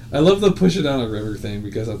 I love the push it down a river thing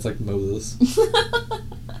because that's like Moses.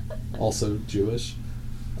 Also Jewish.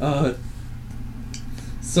 So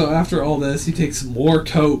after all this, he takes more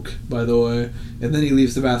coke, by the way, and then he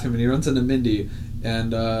leaves the bathroom and he runs into Mindy,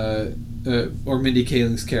 and or Mindy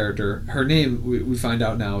Kaling's character. Her name, we find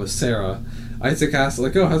out now, is Sarah. Isaac asks,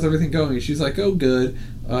 oh, how's everything going? And she's like, oh, good.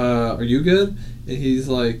 Are you good? And he's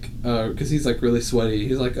like, because he's really sweaty.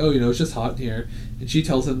 He's like, oh, it's just hot in here. And she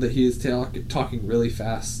tells him that he is talking really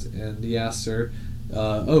fast. And he asks her,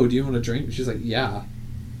 oh, do you want a drink? And she's like, yeah.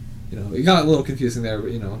 it got a little confusing there,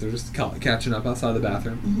 but, they're just catching up outside the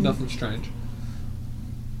bathroom. Mm-hmm. Nothing strange.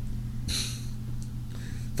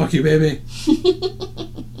 Fuck you, baby.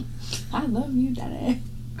 I love you, Daddy.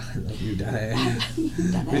 I love you, Daddy.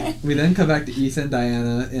 We then come back to Ethan,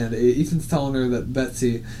 Diana, and Ethan's telling her that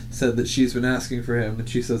Betsy said that she's been asking for him, and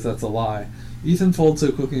she says that's a lie. Ethan folds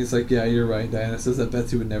so quickly, he's like, yeah, you're right. Diana says that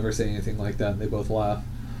Betsy would never say anything like that, and they both laugh.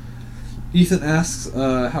 Ethan asks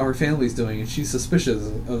how her family's doing, and she's suspicious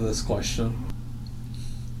of this question.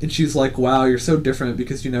 And she's like, wow, you're so different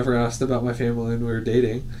because you never asked about my family when we were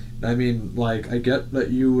dating. I mean, I get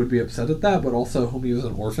that you would be upset at that, but also Homie was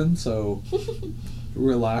an orphan, so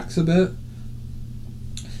relax a bit.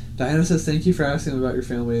 Diana says, thank you for asking about your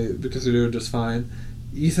family because they're doing just fine.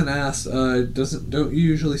 Ethan asks, don't you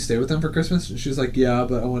usually stay with them for Christmas? And she's like, yeah,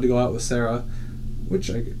 but I wanted to go out with Sarah, which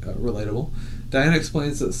relatable. Diana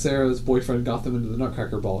explains that Sarah's boyfriend got them into the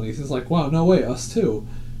Nutcracker Ball, and Ethan's like, wow, no way, us too.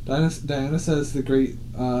 Diana says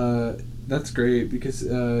that's great because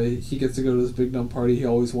he gets to go to this big dumb party he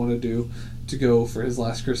always wanted to go for his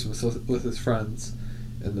last Christmas with his friends.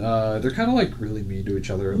 And they're kind of really mean to each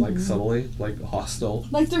other, subtly, hostile.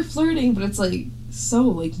 They're flirting, but it's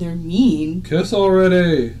so they're mean. Kiss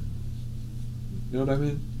already! You know what I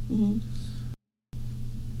mean? Mm-hmm.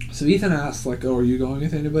 So Ethan asks, oh, are you going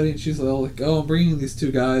with anybody? And she's like, oh, I'm bringing these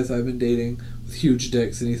two guys I've been dating with huge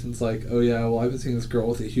dicks. And Ethan's like, oh yeah, well, I've been seeing this girl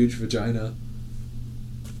with a huge vagina.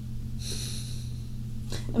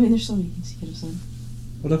 I mean, there's so many things you could have said.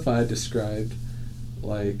 What if I described,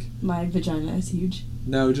 my vagina as huge?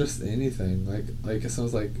 No, just anything. If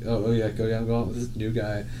someone's like, oh yeah, I'm going out with this new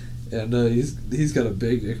guy, and he's got a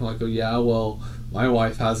big dick. I'm like, oh yeah, well, my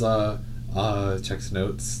wife has checks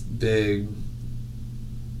notes, big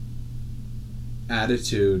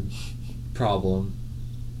attitude problem.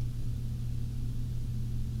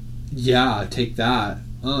 Yeah, take that.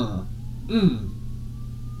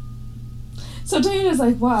 So Diana's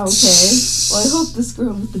like, wow, okay. Well, I hope this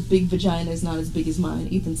girl with the big vagina is not as big as mine.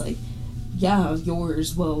 Ethan's like, yeah,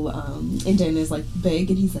 yours. Well, and Diana's like, big?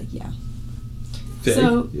 And he's like, yeah. Big?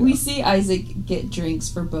 So yeah. We see Isaac get drinks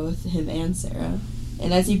for both him and Sarah.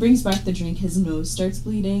 And as he brings back the drink, his nose starts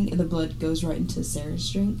bleeding, and the blood goes right into Sarah's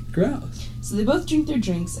drink. Gross. So they both drink their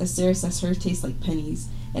drinks, as Sarah says hers tastes like pennies.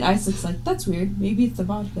 And Isaac's like, that's weird, maybe it's the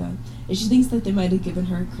vodka. And she thinks that they might have given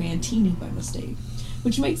her a crayantini by mistake.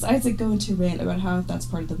 Which makes Isaac go into a rant about how that's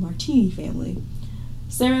part of the Martini family.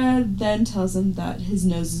 Sarah then tells him that his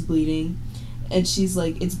nose is bleeding, and she's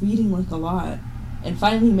like, it's bleeding a lot. And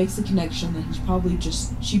finally makes the connection that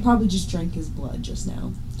she probably just drank his blood just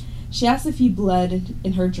now. She asks if he bled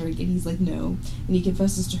in her drink, and he's like, no. And he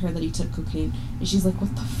confesses to her that he took cocaine, and she's like,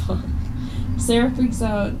 what the fuck? Sarah freaks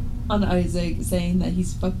out on Isaac, saying that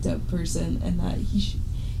he's a fucked up person, and that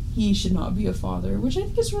he should not be a father, which I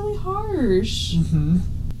think is really harsh. Mm-hmm.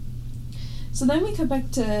 So then we come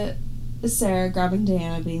back to Sarah grabbing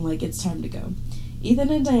Diana, being like, it's time to go.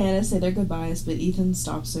 Ethan and Diana say their goodbyes, but Ethan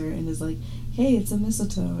stops her and is like, hey, it's a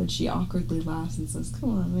mistletoe. And she awkwardly laughs and says,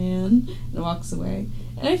 come on, man, and walks away.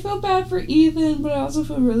 And I feel bad for Ethan, but I also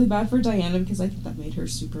feel really bad for Diana because I think that made her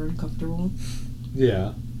super uncomfortable.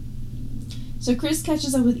 Yeah. So Chris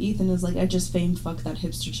catches up with Ethan and is like, I just famed fuck that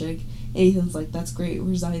hipster chick. And Ethan's like, that's great,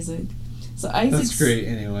 where's Isaac? So Isaac's... That's great,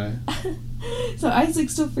 anyway. So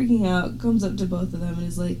Isaac's still freaking out, comes up to both of them and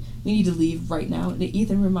is like, we need to leave right now. And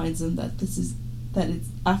Ethan reminds him that it's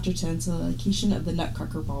after 10, so the location of the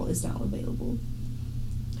Nutcracker Ball is now available.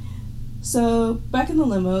 So back in the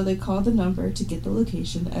limo, they call the number to get the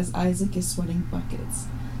location as Isaac is sweating buckets.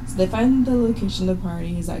 So they find the location of the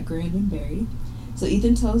party is at Grand and Berry. So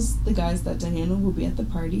Ethan tells the guys that Diana will be at the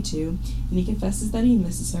party too, and he confesses that he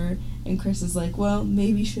misses her, and Chris is like, well,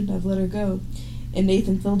 maybe you shouldn't have let her go. And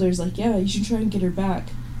Nathan Fielder's like, yeah, you should try and get her back.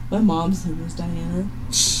 My mom's name is Diana.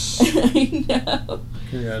 I know.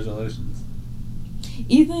 Congratulations.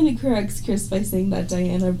 Ethan corrects Chris by saying that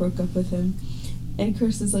Diana broke up with him. And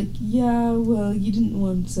Chris is like, yeah, well, you didn't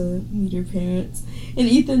want to meet her parents. And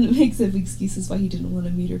Ethan makes up excuses why he didn't want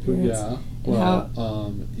to meet her parents. Yeah.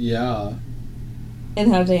 Well, yeah.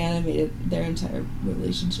 And how Diana made it their entire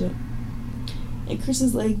relationship. And Chris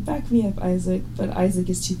is like, back me up, Isaac. But Isaac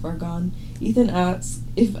is too far gone. Ethan asks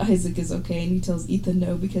if Isaac is okay, and he tells Ethan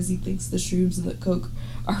no because he thinks the shrooms and the coke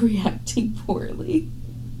are reacting poorly.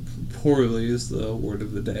 Poorly is the word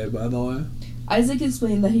of the day, by the way. Isaac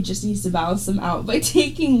explained that he just needs to balance them out by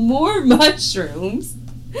taking more mushrooms.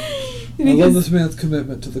 I love this man's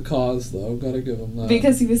commitment to the cause, though. Gotta give him that.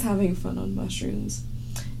 Because he was having fun on mushrooms.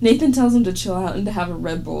 Nathan tells him to chill out and to have a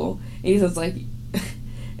Red Bull. And he says,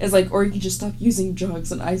 or you can just stop using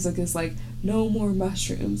drugs. And Isaac is like, no more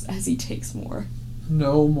mushrooms, as he takes more.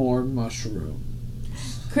 No more mushroom.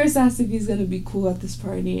 Chris asks if he's gonna be cool at this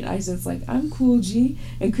party, and Isaac's like, I'm cool, G.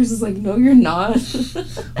 And Chris is like, no, you're not.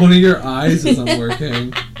 One of your eyes isn't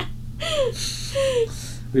working.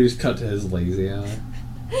 We just cut to his lazy eye.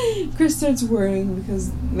 Chris starts worrying because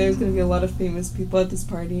there's gonna be a lot of famous people at this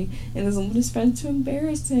party, and doesn't want his friends to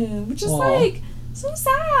embarrass him, which is like so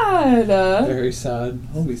sad. Very sad.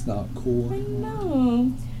 Oh, he's not cool. I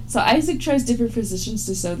know. So Isaac tries different positions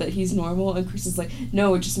to show that he's normal, and Chris is like,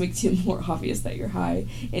 no, it just makes it more obvious that you're high.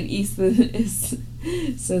 And Ethan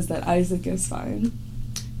says that Isaac is fine.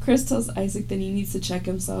 Chris tells Isaac that he needs to check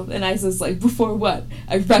himself, and Isaac's like, before what?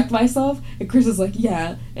 I wrecked myself? And Chris is like,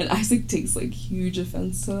 yeah. And Isaac takes like huge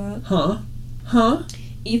offense to that. Huh?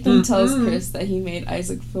 Ethan tells Chris that he made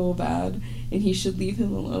Isaac feel bad, and he should leave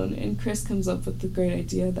him alone. And Chris comes up with the great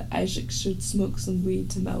idea that Isaac should smoke some weed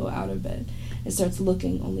to mellow out a bit, and starts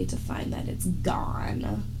looking only to find that it's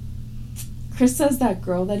gone. Chris says that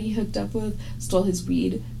girl that he hooked up with stole his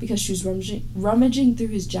weed because she was rummaging through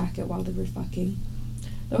his jacket while they were fucking.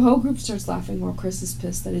 The whole group starts laughing while Chris is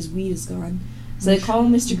pissed that his weed is gone. So they call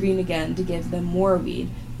Mr. Green again to give them more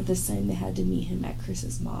weed, but this time they had to meet him at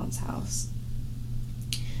Chris's mom's house.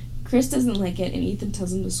 Chris doesn't like it, and Ethan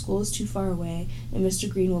tells him the school is too far away, and Mr.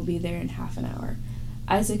 Green will be there in half an hour.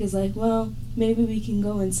 Isaac is like, well, maybe we can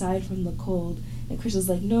go inside from the cold. And Chris is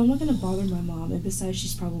like, no, I'm not going to bother my mom, and besides,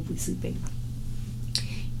 she's probably sleeping.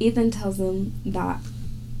 Ethan tells him that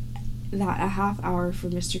a half hour for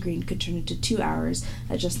Mr. Green could turn into 2 hours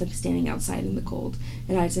at just them standing outside in the cold.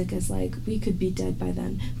 And Isaac is like, we could be dead by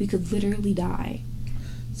then. We could literally die.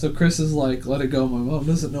 So Chris is like, let it go, my mom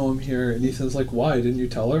doesn't know I'm here. And Ethan's like, why? Didn't you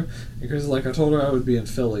tell her? And Chris is like, I told her I would be in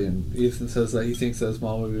Philly. And Ethan says that he thinks that his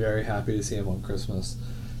mom would be very happy to see him on Christmas.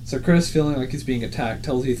 So Chris, feeling like he's being attacked,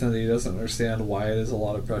 tells Ethan that he doesn't understand why it is a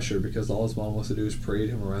lot of pressure, because all his mom wants to do is parade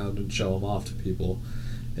him around and show him off to people.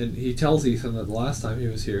 And he tells Ethan that the last time he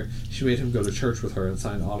was here, she made him go to church with her and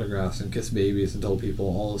sign autographs and kiss babies and tell people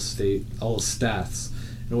all his stats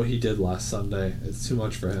and what he did last Sunday. It's too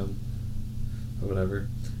much for him. Or whatever.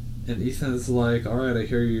 And Ethan is like, alright, I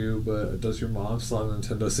hear you, but does your mom still have a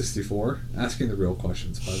Nintendo 64? Asking the real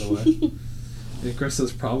questions, by the way. And Chris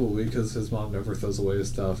says probably, because his mom never throws away his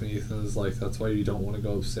stuff. And Ethan is like, that's why you don't want to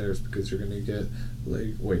go upstairs, because you're going to get...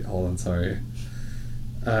 like, wait, hold on, sorry.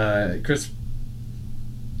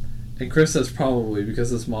 Chris says probably because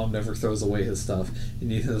his mom never throws away his stuff.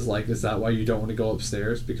 And Ethan is like, is that why you don't want to go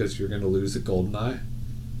upstairs? Because you're going to lose at GoldenEye?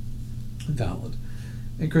 Valid.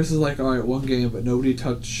 And Chris is like, alright, one game, but nobody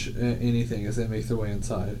touch anything as they make their way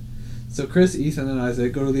inside. So Chris, Ethan, and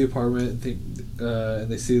Isaac go to the apartment and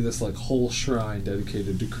they see this like whole shrine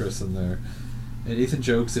dedicated to Chris in there. And Ethan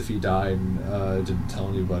jokes if he died and didn't tell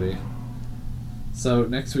anybody. So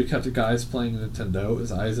next we cut to guys playing Nintendo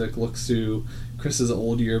as Isaac looks through Chris's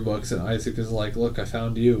old yearbooks, and Isaac is like, look, I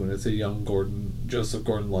found you. And it's a young Joseph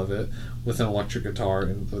Gordon-Levitt with an electric guitar,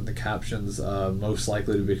 and the captions, most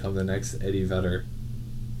likely to become the next Eddie Vedder.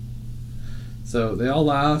 So they all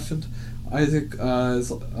laugh, and Isaac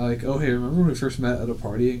is like, oh, hey, remember when we first met at a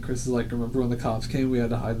party? And Chris is like, remember when the cops came, we had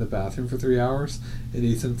to hide in the bathroom for 3 hours? And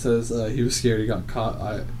Ethan says he was scared he got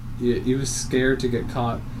caught. He was scared to get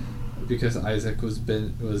caught because Isaac was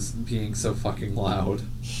being so fucking loud.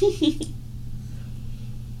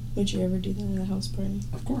 Would you ever do that at a house party?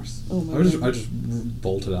 Of course. Oh my God. I just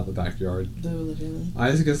bolted out the backyard. Literally.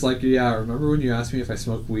 Isaac is like, yeah, remember when you asked me if I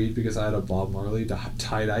smoked weed because I had a Bob Marley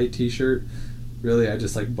tie-dye t-shirt? Really, I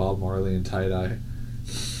just like Bob Marley and tie-dye.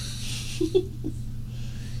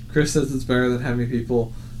 Chris says it's better than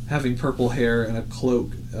having purple hair and a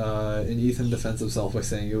cloak, and Ethan defends himself by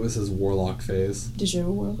saying it was his warlock phase. Did you have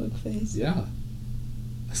a warlock phase? Yeah.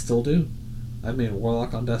 I still do. I mean,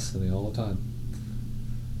 warlock on Destiny all the time.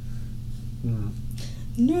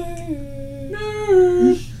 Nerd.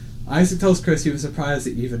 Isaac tells Chris he was surprised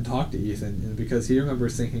to even talk to Ethan, and because he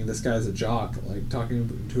remembers thinking this guy's a jock, like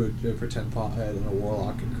talking to a pretend pothead and a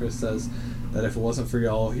warlock, and Chris says that if it wasn't for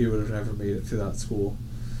y'all, he would have never made it through that school.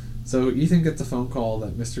 So Ethan gets a phone call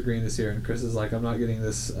that Mr. Green is here, and Chris is like, I'm not getting in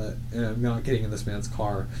this man's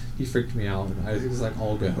car. He freaked me out. And Isaac is like,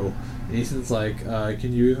 I'll go. And Ethan's like,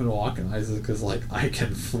 can you even walk? And Isaac is like, I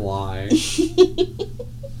can fly.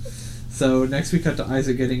 So next we cut to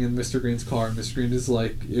Isaac getting in Mr. Green's car, and Mr. Green is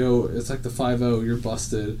like, yo, it's like the 5-0, you're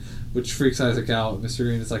busted, which freaks Isaac out. And Mr.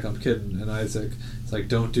 Green is like, I'm kidding. And Isaac is like,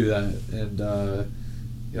 don't do that. And,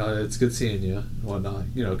 it's good seeing you and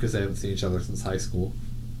whatnot, because they haven't seen each other since high school.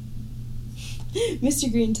 Mr.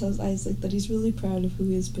 Green tells Isaac that he's really proud of who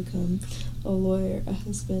he has become, a lawyer, a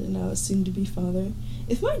husband, and now a soon-to-be father.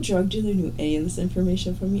 If my drug dealer knew any of this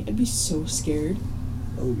information from me, I'd be so scared.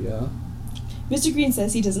 Oh, yeah? Mr. Green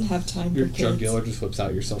says he doesn't have time Your for kids. drug dealer just whips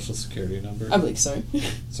out your social security number. I'm like, sorry.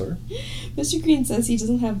 Sir? Mr. Green says he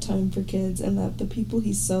doesn't have time for kids and that the people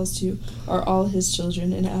he sells to are all his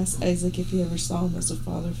children and asks Isaac if he ever saw him as a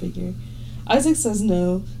father figure. Isaac says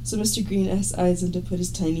no, so Mr. Green asks Isaac to put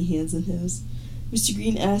his tiny hands in his. Mr.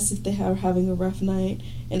 Green asks if they are having a rough night,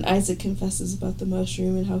 and Isaac confesses about the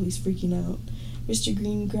mushroom and how he's freaking out. Mr.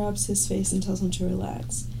 Green grabs his face and tells him to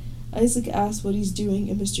relax. Isaac asks what he's doing,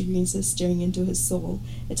 and Mr. Green says staring into his soul.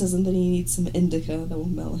 It tells him that he needs some indica that will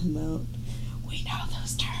mellow him out. We know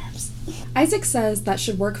those terms. Isaac says that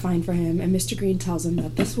should work fine for him, and Mr. Green tells him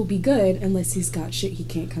that this will be good unless he's got shit he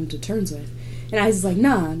can't come to terms with. And Isaac's like,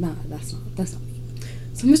 nah, that's not me.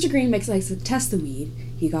 So Mr. Green makes Isaac test the weed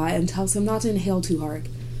he got and tells him not to inhale too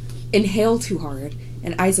hard,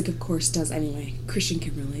 and Isaac, of course, does anyway. Christian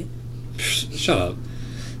can relate. Shut up.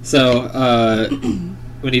 So,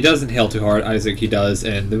 when he does inhale too hard, Isaac, he does,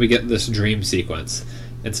 and then we get this dream sequence.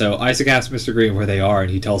 And so Isaac asks Mr. Green where they are,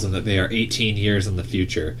 and he tells him that they are 18 years in the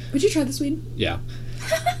future. Would you try this weed? Yeah.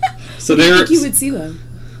 So I think you would see them.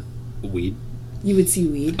 Weed? You would see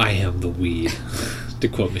weed. I am the weed, to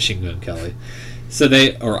quote Machine Gun Kelly.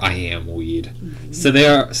 I am weed. Mm-hmm. So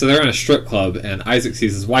they're in a strip club, and Isaac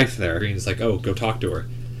sees his wife there. Green's like, oh, go talk to her.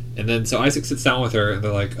 And then so Isaac sits down with her, and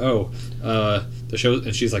they're like, the show,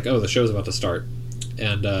 and she's like, oh, the show's about to start.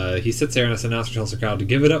 And he sits there, and this announcer tells the crowd to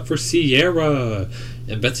give it up for Sierra.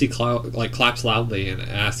 And Betsy claps loudly and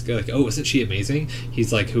asks, like, oh, isn't she amazing?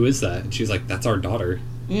 He's like, who is that? And she's like, that's our daughter.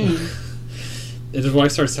 And his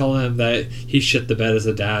wife starts telling him that he shit the bed as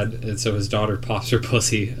a dad, and so his daughter pops her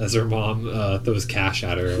pussy as her mom throws cash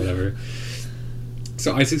at her or whatever.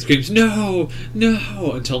 So Isaac screams, no,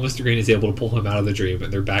 until Mr. Green is able to pull him out of the dream,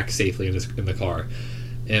 and they're back safely in the car.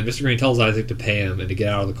 And Mr. Green tells Isaac to pay him and to get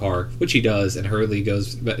out of the car, which he does, and hurriedly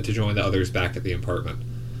goes to join the others back at the apartment.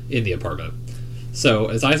 So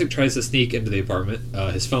as Isaac tries to sneak into the apartment,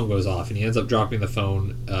 his phone goes off, and he ends up dropping the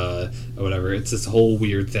phone, or whatever. It's this whole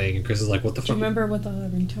weird thing, and Chris is like, what the fuck? Do you remember what the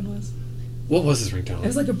ringtone was? What was his ringtone? It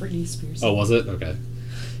was like a Britney Spears song. Oh, was it? Okay.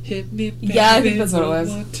 Hit me, baby, yeah, I think that's what it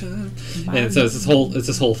was. And so it's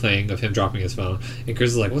this whole thing of him dropping his phone, and Chris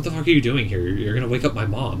is like, "What the fuck are you doing here? You're gonna wake up my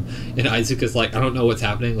mom." And Isaac is like, "I don't know what's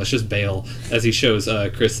happening. Let's just bail." As he shows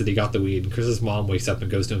Chris that he got the weed, and Chris's mom wakes up and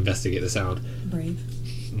goes to investigate the sound. Brave.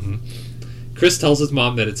 Mm-hmm. Chris tells his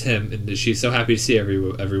mom that it's him, and she's so happy to see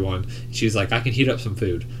everyone. She's like, "I can heat up some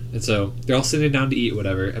food." And so they're all sitting down to eat,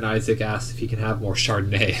 whatever. And Isaac asks if he can have more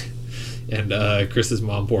Chardonnay. And Chris's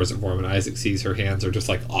mom pours it for him, and Isaac sees her hands are just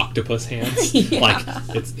like octopus hands. Yeah. Like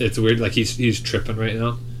it's weird. Like he's tripping right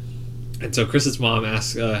now. And so Chris's mom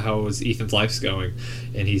asks how is Ethan's life going,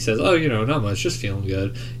 and he says, "Oh, not much, just feeling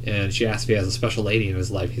good." And she asks if he has a special lady in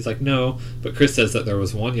his life. He's like, "No," but Chris says that there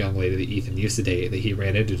was one young lady that Ethan used to date that he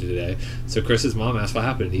ran into today. So Chris's mom asks what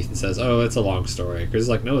happened, and Ethan says, "Oh, it's a long story." And Chris is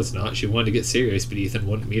like, "No, it's not. She wanted to get serious, but Ethan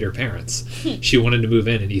wouldn't meet her parents. She wanted to move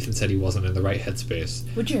in, and Ethan said he wasn't in the right headspace."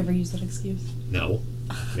 Would you ever use that excuse? No.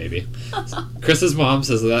 Maybe. Chris's mom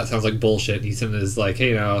says that sounds like bullshit, and Ethan is like,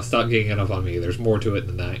 "Hey, now, stop ganging up on me. There's more to it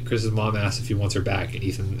than that." Chris's mom asks if he wants her back, and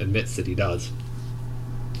Ethan admits that he does.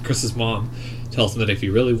 Chris's mom tells him that if he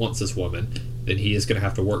really wants this woman, then he is going to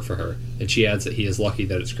have to work for her, and she adds that he is lucky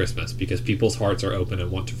that it's Christmas, because people's hearts are open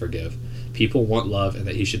and want to forgive. People want love, and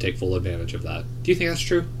that he should take full advantage of that. Do you think that's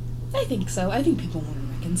true? I think so. I think people want to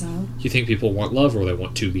reconcile. Do you think people want love, or they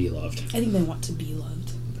want to be loved? I think they want to be loved.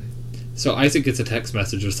 So Isaac gets a text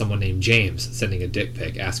message of someone named James sending a dick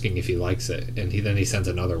pic asking if he likes it, and then he sends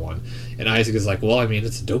another one. And Isaac is like, well, I mean,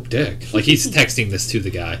 it's a dope dick. Like, he's texting this to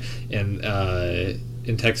the guy, and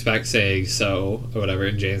texts back saying so, or whatever,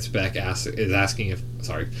 and James texts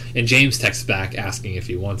back asking if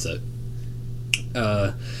he wants it.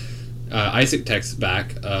 Isaac texts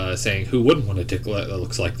back saying, who wouldn't want a dick that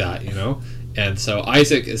looks like that, And so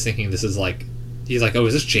Isaac is thinking this is like, he's like, oh,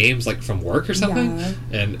 is this James, like, from work or something? Yeah.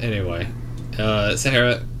 And anyway,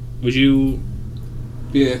 Sahara, would you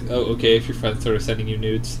be okay if your friends started sending you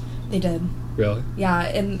nudes? They did. Really? Yeah,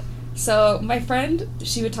 and so my friend,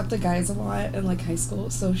 she would talk to guys a lot in, like, high school,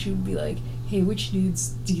 so she would be like, hey, which nudes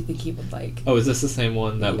do you think he would like? Oh, is this the same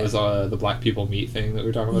one that was the Black People Meet thing that we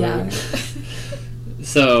were talking about earlier? Yeah.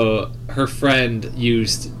 So her friend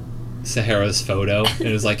used Sahara's photo and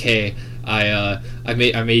it was like, hey, I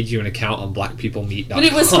made you an account on blackpeoplemeet.com. But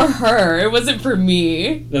it was for her. It wasn't for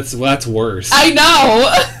me. That's worse. I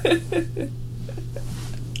know.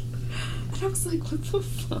 And I was like, what the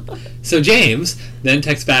fuck? So James then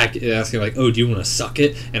texts back asking like, oh, do you want to suck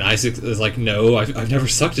it? And Isaac is like, no, I've never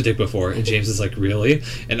sucked a dick before. And James is like, really?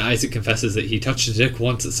 And Isaac confesses that he touched a dick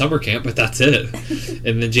once at summer camp, but that's it.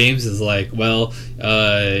 And then James is like, well,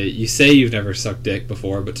 you say you've never sucked dick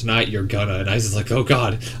before, but tonight you're gonna. And Isaac's like, oh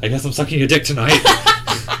god, I guess I'm sucking a dick tonight.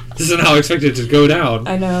 This isn't how I expected it to go down.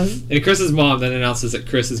 I know. And Chris's mom then announces that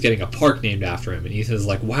Chris is getting a park named after him. And Ethan's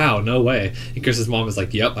like, wow, no way. And Chris's mom is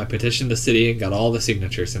like, yep, I petitioned the city and got all the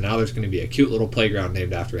signatures. So now there's going to be a cute little playground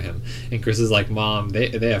named after him. And Chris is like, Mom, they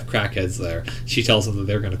have crackheads there. She tells him that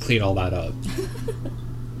they're going to clean all that up.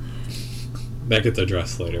 That gets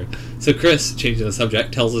addressed later. So Chris, changing the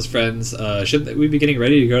subject, tells his friends, shouldn't we be getting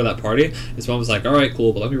ready to go to that party? His mom was like, all right,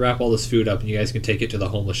 cool, but let me wrap all this food up and you guys can take it to the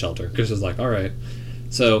homeless shelter. Chris is like, all right.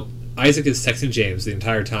 So Isaac is texting James the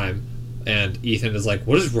entire time, and Ethan is like,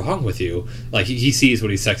 what is wrong with you? Like, he sees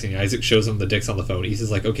what he's texting. Isaac shows him the dicks on the phone.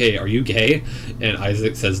 Ethan's like, okay, are you gay? And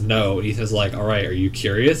Isaac says no. And Ethan's like, all right, are you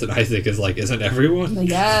curious? And Isaac is like, isn't everyone?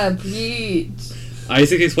 Yeah, preach.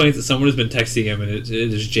 Isaac explains that someone has been texting him, and it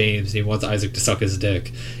is James, and he wants Isaac to suck his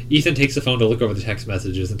dick. Ethan takes the phone to look over the text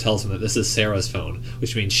messages and tells him that this is Sarah's phone,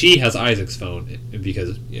 which means she has Isaac's phone,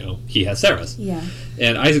 because, he has Sarah's. Yeah.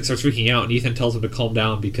 And Isaac starts freaking out, and Ethan tells him to calm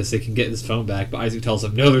down because they can get his phone back, but Isaac tells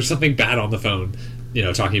him, no, there's something bad on the phone.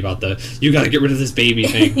 Talking about you gotta get rid of this baby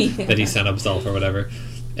thing Yeah. that he sent himself or whatever.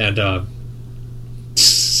 And,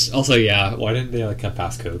 also, yeah, why didn't they, have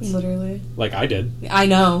passcodes? Literally. Like I did. I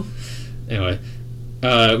know. Anyway.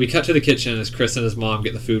 We cut to the kitchen as Chris and his mom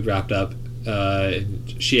get the food wrapped up.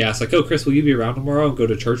 And she asks, oh, Chris, will you be around tomorrow and go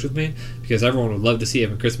to church with me? Because everyone would love to see him.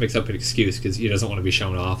 And Chris makes up an excuse because he doesn't want to be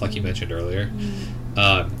shown off, like you mentioned earlier.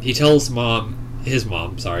 He tells his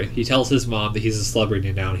mom that he's a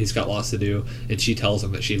celebrity now and he's got lots to do. And she tells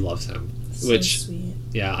him that she loves him. So sweet.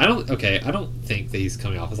 Yeah, I don't think that he's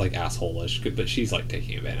coming off as, asshole-ish, but she's,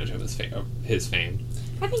 taking advantage of his fame.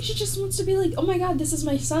 I think she just wants to be like, oh my god, this is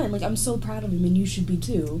my son. I'm so proud of him, and you should be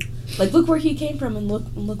too. Look where he came from, and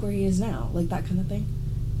look where he is now. That kind of thing.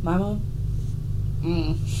 My mom.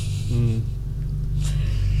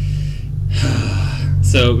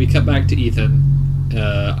 So we cut back to Ethan,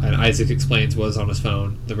 and Isaac explains what was on his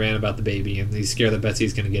phone, the rant about the baby, and he's scared that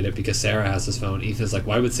Betsy's going to get it because Sarah has his phone. Ethan's like,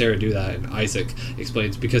 why would Sarah do that? And Isaac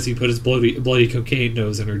explains, because he put his bloody cocaine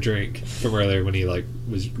nose in her drink from earlier when he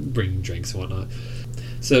was bringing drinks and whatnot.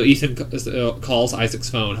 So Ethan calls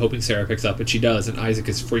Isaac's phone, hoping Sarah picks up, and she does, and Isaac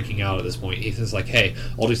is freaking out at this point. Ethan's like, hey,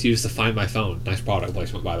 I'll just use to find my phone. Nice product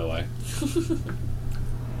placement, by the way.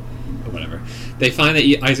 Or whatever. They find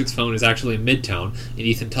that Isaac's phone is actually in Midtown, and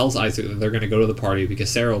Ethan tells Isaac that they're going to go to the party because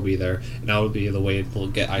Sarah will be there, and that would be the way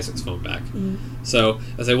to get Isaac's phone back. So,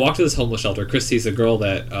 as they walk to this homeless shelter, Chris sees a girl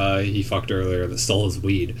that he fucked earlier that stole his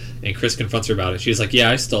weed, and Chris confronts her about it. She's like, yeah,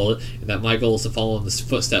 I stole it, and that my goal is to follow in the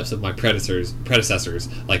footsteps of my predecessors,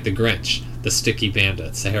 like the Grinch, the Sticky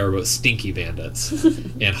Bandits, Sahara wrote Stinky Bandits,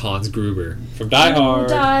 and Hans Gruber from Die Hard.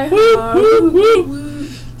 Die Hard.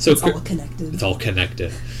 So it's all connected. It's all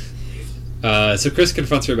connected. So Chris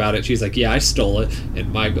confronts her about it. She's like, yeah, I stole it,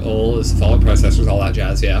 and my goal is to follow processors, all that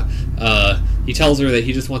jazz, yeah. He tells her that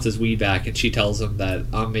he just wants his weed back, and she tells him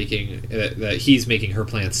that that he's making her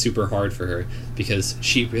plans super hard for her because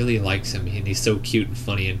she really likes him, and he's so cute and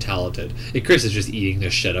funny and talented. And Chris is just eating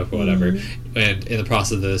this shit up or whatever. And in the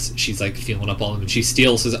process of this, she's feeling up on him, and she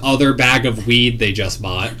steals his other bag of weed they just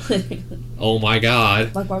bought. Oh my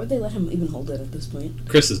god. Why would they let him even hold it at this point?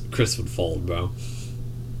 Chris would fold, bro.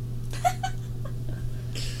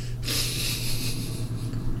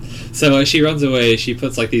 So as she runs away, she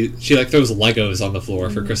puts she throws Legos on the floor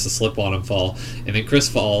for Chris to slip on and fall, and then Chris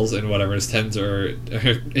falls and whatever.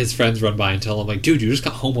 His friends run by and tell him dude, you just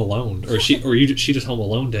got home alone, or she just home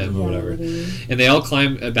alone to him or whatever. Literally. And they all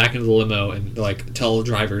climb back into the limo and tell the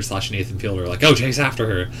driver / Nathan Fielder oh, chase after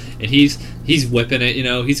her, and he's whipping it,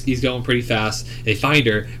 he's going pretty fast. They find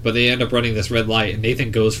her, but they end up running this red light, and Nathan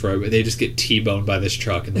goes for it, but they just get T-boned by this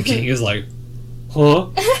truck, and the king is like, huh?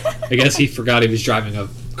 I guess he forgot he was driving a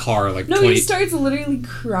car he starts literally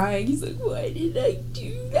crying. He's like, why did I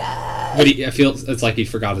do that? But I feel it's like he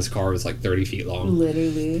forgot his car was 30 feet long.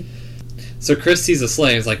 Literally. So Chris sees a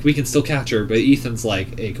sleigh and is like, we can still catch her, but Ethan's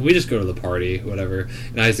like, hey, can we just go to the party, whatever?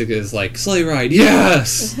 And Isaac is like, sleigh ride,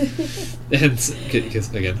 yes! And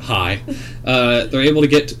because again, hi. They're able to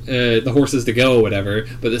get the horses to go or whatever,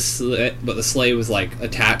 but the sleigh was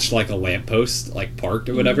attached a lamppost, parked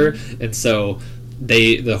or whatever, and so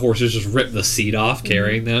the horses just rip the seat off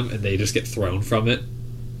carrying them, and they just get thrown from it.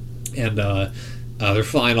 And They're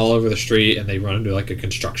flying all over the street, and they run into like a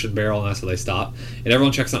construction barrel, and that's where they stop. And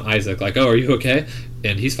everyone checks on Isaac, like, "Oh, are you okay?"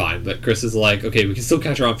 And he's fine. But Chris is like, "Okay, we can still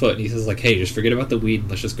catch her on foot." And he says, like, "Hey, just forget about the weed and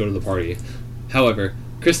let's just go to the party." However,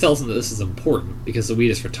 Chris tells him that this is important because the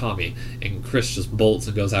weed is for Tommy, and Chris just bolts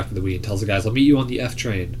and goes after the weed and tells the guys, "I'll meet you on the F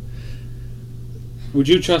train." Would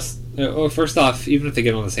you trust? Well, first off, even if they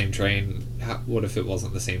get on the same train, what if it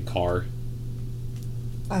wasn't the same car?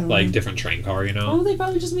 I don't Like, know. different train car, you know? Oh, they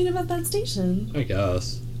probably just meet him at that station. I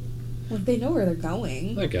guess. Like, they know where they're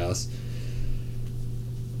going. I guess.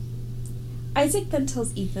 Isaac then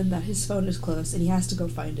tells Ethan that his phone is close and he has to go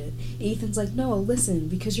find it. And Ethan's like, "No, listen,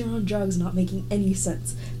 because you're on drugs not making any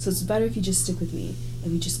sense. So it's better if you just stick with me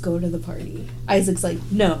and we just go to the party." Isaac's like,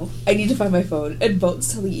 "No, I need to find my phone." And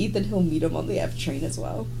Boat's telling Ethan he'll meet him on the F train as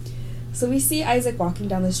well. So we see Isaac walking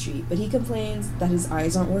down the street, but he complains that his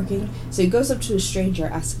eyes aren't working, so he goes up to a stranger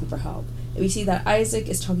asking for help. And we see that Isaac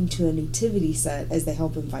is talking to a nativity set as they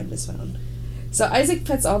help him find his phone. So Isaac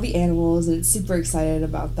pets all the animals and is super excited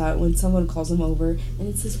about that when someone calls him over, and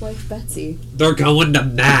it's his wife Betsy. They're going to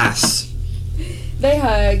Mass! They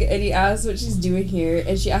hug, and he asks what she's doing here,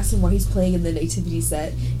 and she asks him why he's playing in the nativity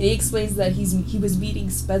set, and he explains that he was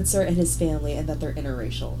meeting Spencer and his family, and that they're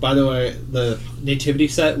interracial. By the way, the nativity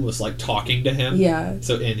set was like talking to him. Yeah.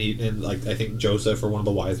 So and like I think Joseph or one of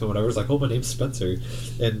the wise men, whatever, was like, "Oh, my name's Spencer,"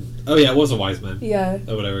 and oh yeah, it was a wise man. Yeah.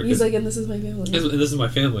 Or whatever. He's like, "And this is my family." And this is my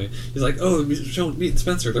family. He's like, "Oh, meet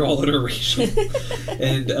Spencer. They're all interracial."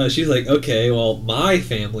 And she's like, "Okay, well, my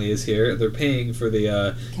family is here. They're paying for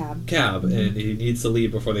the Cab. cab, and he needs to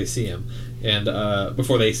leave before they see him." And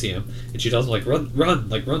and she tells him, like,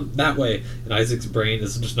 run that way. And Isaac's brain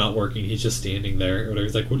is just not working. He's just standing there. Or whatever.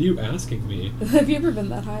 He's like, "What are you asking me?" Have you ever been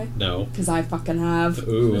that high? No. Because I fucking have.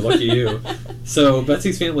 Ooh, lucky you. So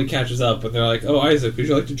Betsy's family catches up, and they're like, "Oh, Isaac, would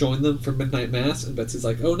you like to join them for midnight mass?" And Betsy's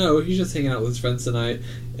like, "Oh no, he's just hanging out with his friends tonight."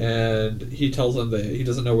 And he tells them that he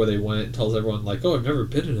doesn't know where they went. Tells everyone, like, "Oh, I've never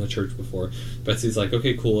been in a church before." Betsy's like,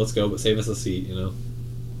 "Okay, cool, let's go, but save us a seat, you know."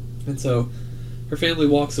 And so her family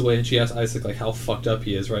walks away, and she asks Isaac, like, how fucked up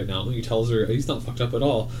he is right now. And he tells her he's not fucked up at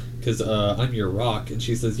all, because I'm your rock. And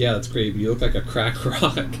she says, "Yeah, that's great, but you look like a crack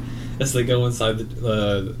rock." As they go inside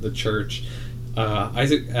the church,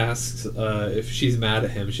 Isaac asks if she's mad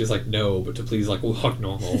at him. She's like, "No, but to please, like, walk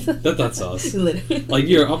normal." That's us. Literally. Like,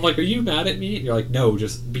 I'm like, "Are you mad at me?" And you're like, "No,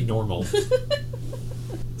 just be normal."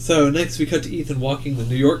 So next we cut to Ethan walking the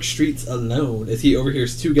New York streets alone as he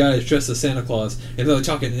overhears two guys dressed as Santa Claus, and they're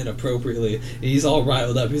talking inappropriately, and he's all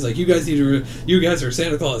riled up. He's like, you guys are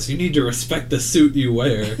Santa Claus. You need to respect the suit you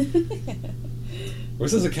wear."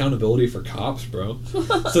 Where's his accountability for cops, bro?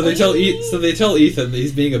 So they tell Ethan that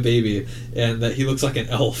he's being a baby and that he looks like an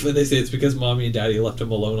elf, and they say it's because mommy and daddy left him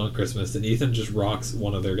alone on Christmas. And Ethan just rocks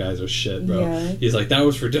one of their guys with shit, bro. Yeah. He's like, "That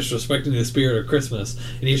was for disrespecting the spirit of Christmas."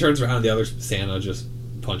 And he turns around, and the other Santa just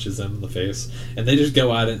punches him in the face, and they just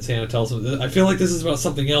go at it. And Santa tells him, "I feel like this is about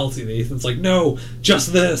something else," and Ethan's like, "No,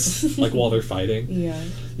 just this." Like, while they're fighting. Yeah.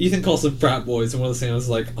 Ethan calls them frat boys, and one of the Santas is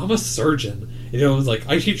like, "I'm a surgeon." And the other one's like,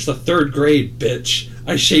 "I teach the 3rd grade, bitch.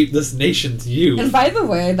 I shape this nation's youth." And by the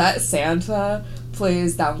way, that Santa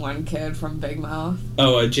plays that one kid from Big Mouth.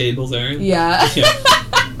 Oh, Jay Bilzerian? Yeah.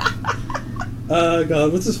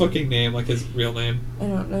 God, what's his fucking name? Like, his real name? I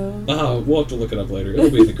don't know. Oh, we'll have to look it up later.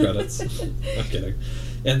 It'll be in the credits. I'm kidding.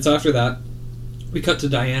 And so after that, we cut to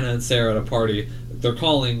Diana and Sarah at a party. They're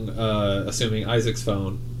calling, assuming Isaac's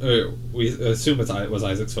phone. We assume it was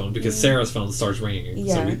Isaac's phone because Sarah's phone starts ringing.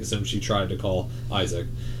 Yeah. So we assume she tried to call Isaac.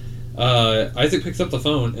 Isaac picks up the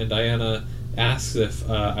phone, and Diana asks if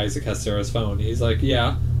Isaac has Sarah's phone. He's like,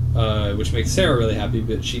 "Yeah," which makes Sarah really happy,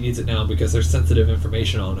 but she needs it now because there's sensitive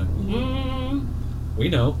information on it. We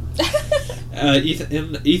know.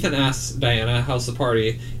 Ethan asks Diana, "How's the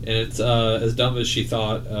party?" And it's as dumb as she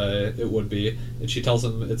thought it would be. And she tells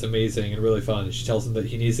him it's amazing and really fun. And she tells him that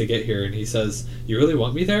he needs to get here. And he says, "You really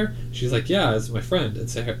want me there?" She's like, "Yeah, as my friend."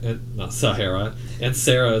 And not Sahara. And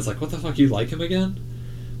Sarah is like, "What the fuck, you like him again?"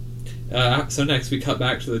 So next we cut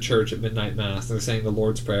back to the church at midnight mass, and they're saying the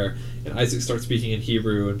Lord's Prayer, and Isaac starts speaking in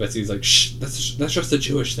Hebrew, and Betsy's like, "Shh, that's just a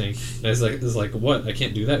Jewish thing." And Isaac is like, "What? I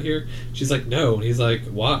can't do that here?" She's like, "No," and he's like,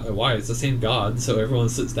 "Why? It's the same God." So everyone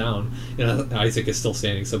sits down, and Isaac is still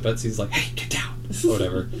standing. So Betsy's like, "Hey, get down," or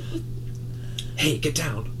whatever. "Hey, get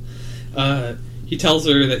down." He tells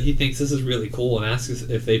her that he thinks this is really cool and asks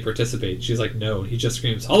if they participate. She's like, "No," and he just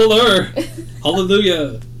screams, "Hallelujah!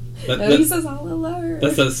 Hallelujah!" He says hallelujah.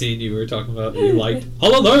 That's that scene you were talking about that you liked.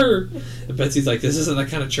 Hallelujah! And Betsy's like, "This isn't that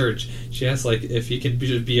kind of church." She asks, like, if he can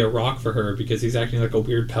just be a rock for her because he's acting like a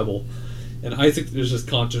weird pebble. And Isaac is just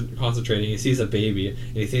concentrating. He sees a baby,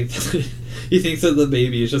 and he thinks that the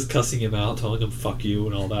baby is just cussing him out, telling him "fuck you"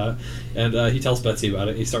 and all that. And he tells Betsy about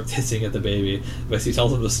it. He starts hissing at the baby. Betsy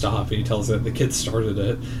tells him to stop, and he tells her that the kid started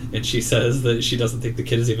it. And she says that she doesn't think the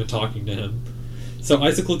kid is even talking to him. So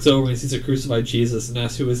Isaac looks over and sees a crucified Jesus and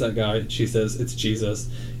asks, "Who is that guy?" And she says, "It's Jesus."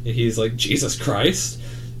 And he's like, "Jesus Christ?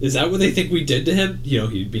 Is that what they think we did to him?" You know,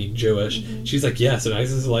 he being Jewish. Mm-hmm. She's like, "Yes." And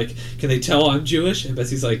Isaac's like, "Can they tell I'm Jewish?" And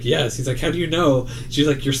Betsy's like, "Yes." He's like, "How do you know?" She's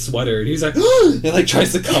like, "Your sweater." And he's like, and like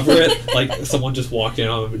tries to cover it, like someone just walked in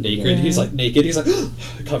on him naked. Yeah. He's like naked. He's like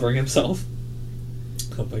covering himself.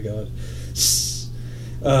 Oh my god.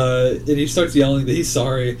 And he starts yelling that he's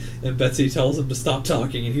sorry, and Betsy tells him to stop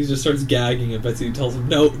talking, and he just starts gagging, and Betsy tells him,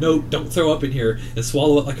 no, don't throw up in here, and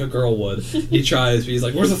swallow it like a girl would. He tries, but he's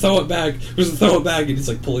like, where's the throw-up bag? Where's the throw-up bag? And he's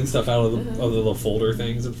like pulling stuff out of the little folder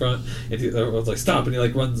things in front, and everyone's like, stop, and he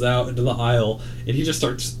like runs out into the aisle, and he just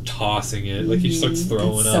starts tossing it, like he just starts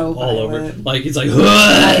throwing up all over. Like he's like,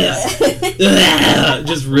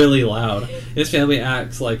 just really loud. And his family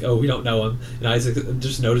acts like, oh, we don't know him, and Isaac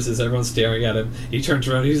just notices everyone staring at him. He turns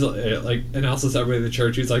around, he's like announces to everybody in the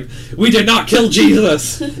church, he's like, we did not kill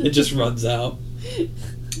Jesus, and just runs out.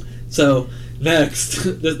 So next,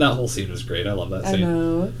 that whole scene was great. I love that scene. I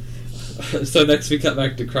know. So next we cut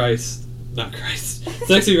back to So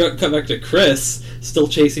next we cut back to Chris still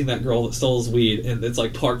chasing that girl that stole his weed, and it's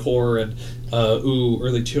like parkour and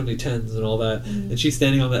early 2010s and all that. And she's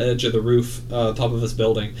standing on the edge of the roof, top of this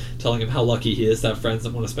building, telling him how lucky he is to have friends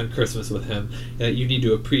that want to spend Christmas with him, and that you need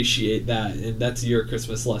to appreciate that, and that's your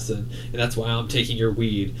Christmas lesson, and that's why I'm taking your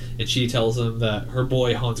weed. And she tells him that her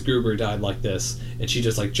boy Hans Gruber died like this, and she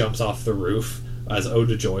just like jumps off the roof as Ode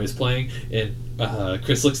to Joy is playing, and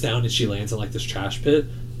Chris looks down and she lands in like this trash pit.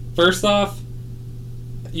 First off,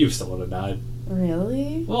 you still would have died.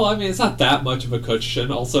 Really? Well, I mean, it's not that much of a cushion.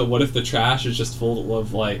 Also, what if the trash is just full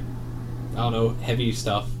of, like, I don't know, heavy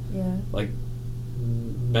stuff? Yeah. Like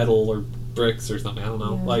metal or bricks or something. I don't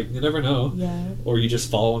know. Yeah. Like, you never know. Yeah. Or you just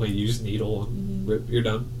fall on a used needle and you're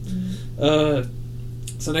done.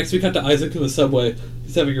 So next we cut to Isaac in the subway.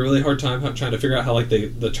 He's having a really hard time trying to figure out how like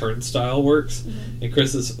the turnstile works. And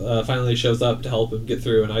Chris is, finally shows up to help him get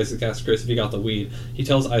through, and Isaac asks Chris if he got the weed. He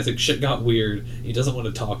tells Isaac shit got weird. He doesn't want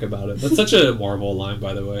to talk about it. That's such a Marvel line,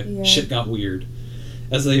 by the way. Yeah. Shit got weird.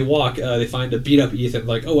 As they walk, they find a beat up Ethan.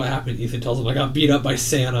 Like, oh, what happened? Ethan tells him, I got beat up by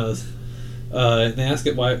Santas. And they ask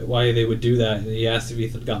it why they would do that, and he asks if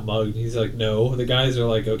Ethan got mugged, and he's like, no. The guys are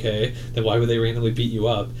like, okay, then why would they randomly beat you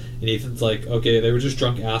up? And Ethan's like, okay, they were just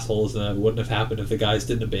drunk assholes, and that wouldn't have happened if the guys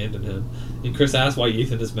didn't abandon him. And Chris asks why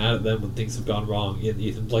Ethan is mad at them when things have gone wrong, and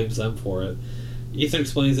Ethan blames them for it. Ethan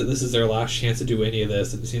explains that this is their last chance to do any of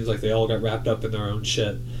this, and it seems like they all got wrapped up in their own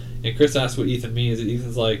shit. And Chris asks what Ethan means, and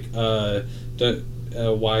Ethan's like,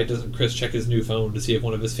 why doesn't Chris check his new phone to see if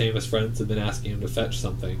one of his famous friends had been asking him to fetch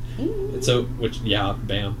something? And so,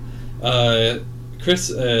 bam. Chris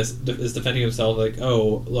is defending himself like,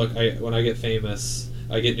 oh, look, when I get famous,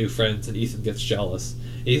 I get new friends, and Ethan gets jealous.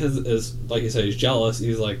 Ethan is, like you said, he's jealous.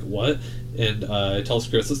 He's like, what? And tells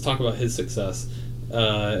Chris, let's talk about his success.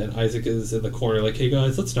 And Isaac is in the corner like, hey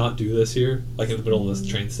guys, let's not do this here, like in the middle of this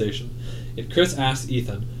train station. And Chris asks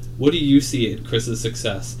Ethan, what do you see in Chris's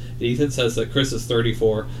success? And Ethan says that Chris is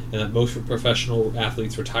 34 and that most professional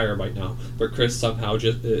athletes retire by now, but Chris somehow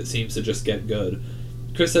seems to just get good.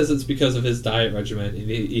 Chris says it's because of his diet regimen,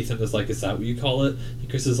 and Ethan is like, is that what you call it? And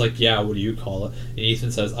Chris is like, yeah, what do you call it? And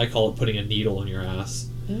Ethan says, I call it putting a needle in your ass.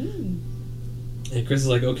 And Chris is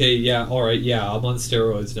like, okay, yeah, alright, yeah, I'm on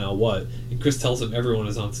steroids now, what? And Chris tells him everyone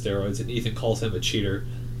is on steroids, and Ethan calls him a cheater.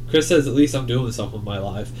 Chris says, at least I'm doing something with my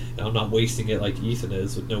life, and I'm not wasting it like Ethan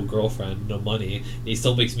is with no girlfriend, no money, and he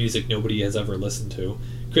still makes music nobody has ever listened to.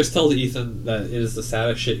 Chris tells Ethan that it is the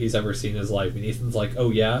saddest shit he's ever seen in his life, and Ethan's like, oh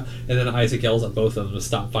yeah? And then Isaac yells at both of them to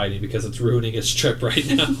stop fighting because it's ruining his trip right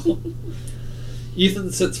now.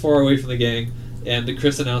 Ethan sits far away from the gang, and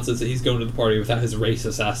Chris announces that he's going to the party without his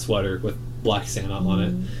racist-ass sweater with Black Santa on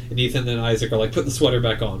it. And Ethan and Isaac are like, put the sweater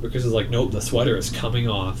back on, but Chris is like, nope, the sweater is coming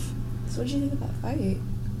off. So what did you think of that fight?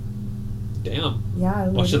 Damn. Yeah,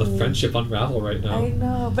 watching the friendship unravel right now. I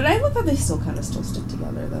know, but I love how they still stick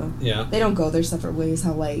together though. Yeah. They don't go their separate ways.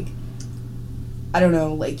 How like, I don't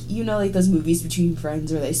know, like like those movies between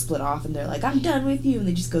friends where they split off and they're like, I'm done with you, and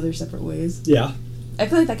they just go their separate ways. Yeah. I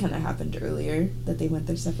feel like that kind of happened earlier, that they went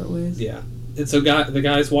their separate ways. Yeah. And so the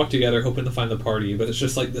guys walk together hoping to find the party, but it's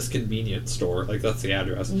just like this convenience store. Like, that's the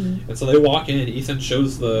address. And so they walk in, Ethan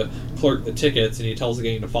shows the clerk the tickets, and he tells the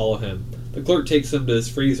gang to follow him. The clerk takes them to his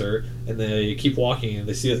freezer, and they keep walking, and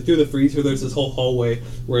they see through the freezer there's this whole hallway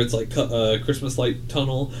where it's like a Christmas light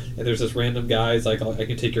tunnel, and there's this random guys like, I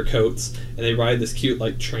can take your coats, and they ride this cute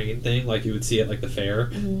like train thing like you would see at like the fair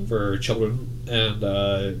for children, and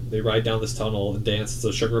they ride down this tunnel and dance as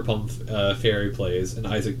the Sugar Plum Fairy plays, and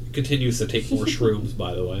Isaac continues to take more shrooms,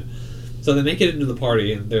 by the way. So they make it into the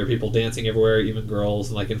party, and there are people dancing everywhere, even girls,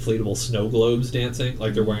 and like inflatable snow globes dancing,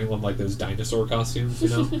 like they're wearing one like those dinosaur costumes, you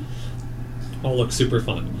know? All look super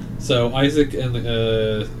fun. So Isaac and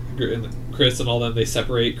Chris and all them, they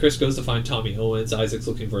separate. Chris goes to find Tommy Owens, Isaac's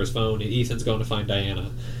looking for his phone, and Ethan's going to find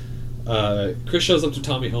Diana. Chris shows up to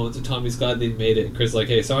Tommy Owens, and Tommy's glad they made it, and Chris is like,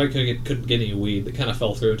 hey, sorry I couldn't get any weed. That kind of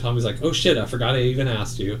fell through, and Tommy's like, oh shit, I forgot I even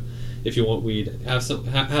asked you if you want weed. Have some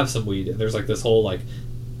weed. And there's like this whole like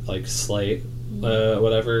slate,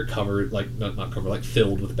 whatever, covered, like, not covered, like,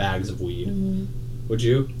 filled with bags of weed. Would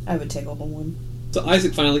you? I would take all the one. So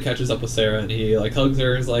Isaac finally catches up with Sarah, and he, like, hugs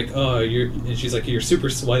her and is like, oh, and she's like, you're super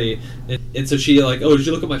sweaty. And so she, like, oh, did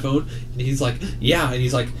you look at my phone? And he's like, yeah. And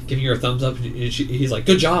he's, like, giving her a thumbs up, and he's like,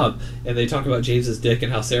 good job. And they talk about James's dick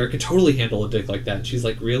and how Sarah could totally handle a dick like that. And she's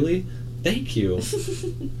like, really? Thank you.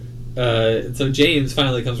 So James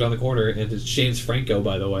finally comes around the corner, and it's James Franco,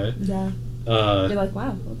 by the way. Yeah. You're like,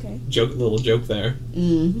 wow, okay. Little joke there.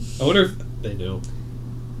 I wonder if they knew.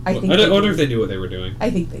 I wonder if they knew what they were doing. I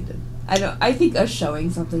think they did. I think us showing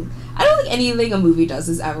something. I don't think anything a movie does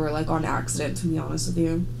is ever like on accident. To be honest with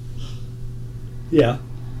you. Yeah.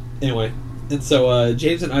 Anyway, and so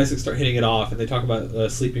James and Isaac start hitting it off, and they talk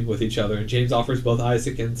about sleeping with each other. And James offers both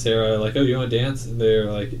Isaac and Sarah like, oh, you want to dance? And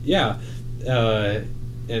they're like, yeah.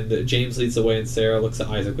 And James leads the way, and Sarah looks at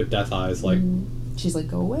Isaac with death eyes, like. She's like,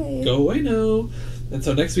 go away. Go away now. And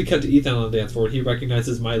so next we cut to Ethan on the dance floor. He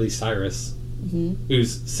recognizes Miley Cyrus,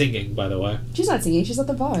 who's singing, by the way. She's not singing. She's at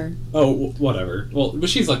the bar. Oh, whatever. Well, but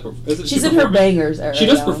she's like... She's in her bangers era. She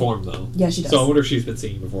does perform, though. Yeah, she does. So I wonder if she's been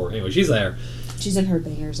singing before. Anyway, she's there. She's in her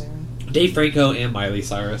bangers era. Dave Franco and Miley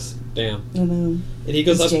Cyrus. Damn. I know. And he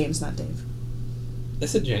goes it's up... James, not Dave. I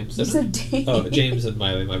said James. You said Dave. Oh, James and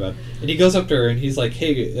Miley, my bad. And he goes up to her and he's like,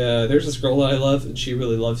 hey, there's this girl that I love and she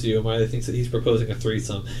really loves you. And Miley thinks that he's proposing a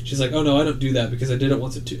threesome. She's like, oh no, I don't do that because I did it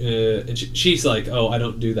once and she's like, oh, I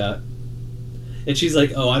don't do that. And she's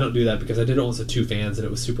like, oh, I don't do that because I did it once with two fans and it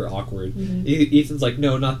was super awkward. Ethan's like,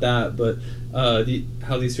 no, not that, but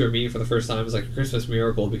how these two are meeting for the first time is like a Christmas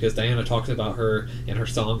miracle because Diana talks about her and her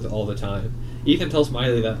songs all the time. Ethan tells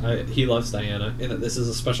Miley that he loves Diana and that this is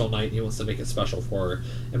a special night and he wants to make it special for her.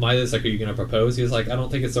 And Miley's like, are you going to propose? He's like, I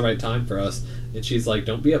don't think it's the right time for us. And she's like,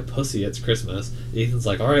 don't be a pussy, it's Christmas. And Ethan's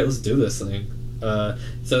like, alright, let's do this thing.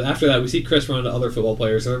 So after that, we see Chris run to other football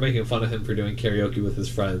players, and they're making fun of him for doing karaoke with his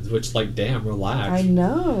friends, which, like, damn, relax. I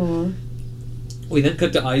know. We then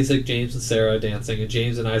cut to Isaac, James, and Sarah dancing, and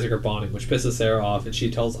James and Isaac are bonding, which pisses Sarah off, and she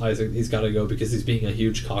tells Isaac he's got to go because he's being a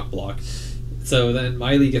huge cockblock. So then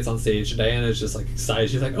Miley gets on stage, and Diana's just, like, excited.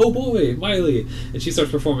 She's like, oh boy, Miley! And she starts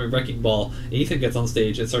performing Wrecking Ball, and Ethan gets on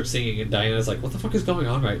stage and starts singing, and Diana's like, what the fuck is going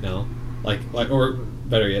on right now? Like, or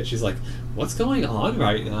better yet, she's like, what's going on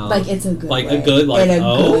right now? Like, it's a good way. Like, a good, like, in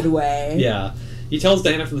a good way. Yeah. He tells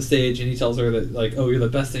Diana from the stage, and he tells her that, like, oh, you're the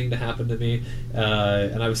best thing to happen to me,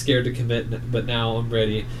 and I was scared to commit, but now I'm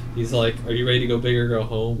ready. He's like, are you ready to go big or go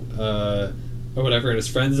home? Or whatever, and his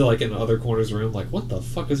friends are, like, in the other corner's room, like, what the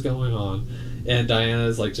fuck is going on? And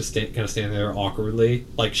Diana's, like, just kind of standing there awkwardly.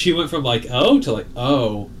 Like, she went from, like, oh, to, like,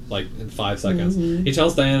 oh, like, in 5 seconds. He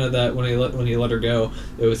tells Diana that when he let her go,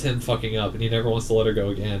 it was him fucking up, and he never wants to let her go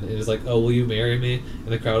again. And he's like, oh, will you marry me? And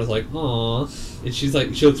the crowd is like, aw. And she's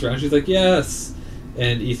like, she looks around, she's like, yes.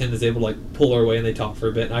 And Ethan is able to, like, pull her away, and they talk for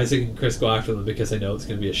a bit. And Isaac and Chris go after them because they know it's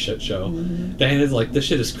going to be a shit show. Diana's like, this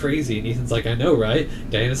shit is crazy. And Ethan's like, I know, right?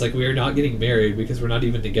 Diana's like, we are not getting married because we're not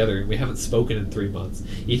even together, and we haven't spoken in 3 months.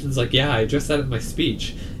 Ethan's like, yeah, I addressed that in my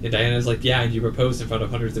speech. And Diana's like, yeah, and you proposed in front of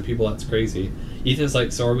hundreds of people. That's crazy. Ethan's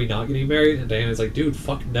like, so are we not getting married? And Diana's like, dude,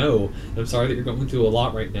 fuck no. And I'm sorry that you're going through a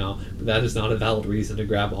lot right now, but that is not a valid reason to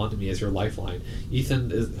grab onto me as your lifeline.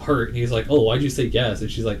 Ethan is hurt, and he's like, oh, why'd you say yes? And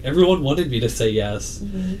she's like, everyone wanted me to say yes.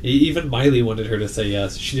 Even Miley wanted her to say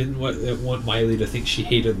yes. She didn't want Miley to think she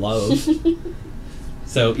hated love.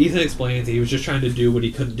 So Ethan explains that he was just trying to do what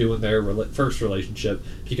he couldn't do in their first relationship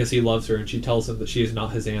because he loves her, and she tells him that she is not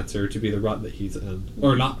his answer to be the rut that he's in.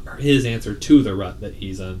 Or not his answer to the rut that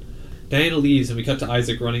he's in. Diana leaves, and we cut to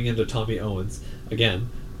Isaac running into Tommy Owens again.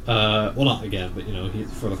 Well, not again, but, you know,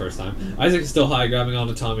 for the first time. Isaac is still high, grabbing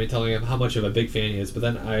onto Tommy, telling him how much of a big fan he is, but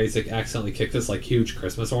then Isaac accidentally kicked this, like, huge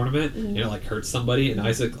Christmas ornament, and it, like, hurts somebody, and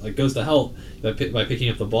Isaac, like, goes to help by picking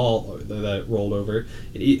up the ball that rolled over,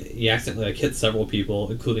 and he accidentally, like, hit several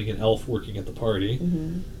people, including an elf working at the party.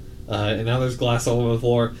 And now there's glass all over the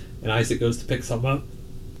floor, and Isaac goes to pick some up.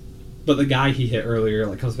 But the guy he hit earlier,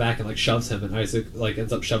 like, comes back and, like, shoves him, and Isaac, like,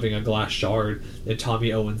 ends up shoving a glass shard in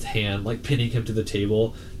Tommy Owen's hand, like, pinning him to the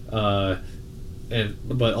table, but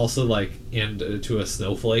also, like, and to a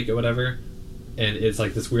snowflake or whatever. And it's,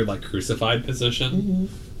 like, this weird, like, crucified position. Mm-hmm.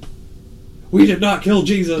 We did not kill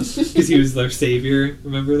Jesus! Because he was their savior.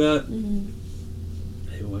 Remember that? Mm-hmm.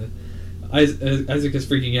 Anyway. Isaac is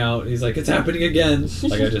freaking out. He's like, it's happening again.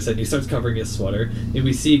 Like I just said, he starts covering his sweater. And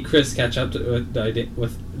we see Chris catch up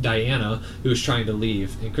with Diana, who is trying to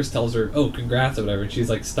leave. And Chris tells her, oh, congrats or whatever. And she's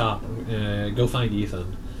like, stop. Go find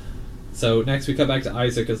Ethan. So next we cut back to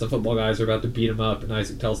Isaac as the football guys are about to beat him up. And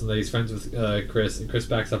Isaac tells him that he's friends with Chris. And Chris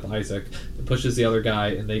backs up Isaac and pushes the other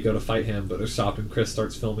guy. And they go to fight him, but they're stopped. And Chris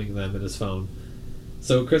starts filming them in his phone.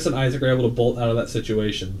 So Chris and Isaac are able to bolt out of that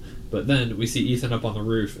situation. But then we see Ethan up on the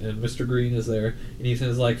roof, and Mr. Green is there, and Ethan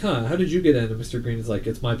is like, huh, how did you get in? And Mr. Green is like,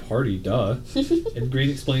 it's my party, duh. And Green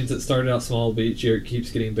explains it started out small, but each year it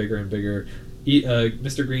keeps getting bigger and bigger.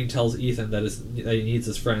 Mr. Green tells Ethan that he needs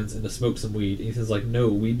his friends and to smoke some weed. Ethan's like, no,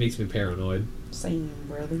 weed makes me paranoid. Same,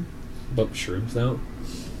 brother. But shrooms don't.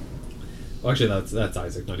 Well, actually, that's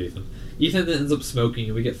Isaac, not Ethan. Ethan then ends up smoking,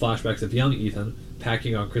 and we get flashbacks of young Ethan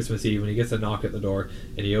packing on Christmas Eve when he gets a knock at the door,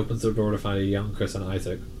 and he opens the door to find a young Chris and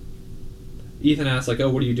Isaac. Ethan asks, like, oh,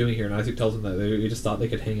 what are you doing here? And Isaac tells him that they just thought they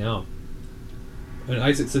could hang out. And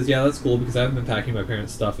Isaac says, yeah, that's cool, because I haven't been packing my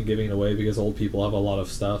parents' stuff and giving it away because old people have a lot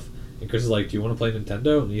of stuff. And Chris is like, do you want to play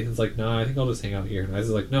Nintendo? And Ethan's like, no, I think I'll just hang out here. And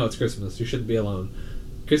Isaac's like, no, it's Christmas. You shouldn't be alone.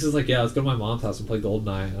 Chris is like, yeah, let's go to my mom's house and play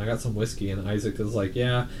GoldenEye. And I got some whiskey. And Isaac is like,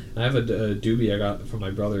 yeah, and I have a doobie I got from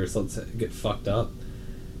my brother, so let's get fucked up.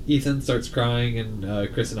 Ethan starts crying,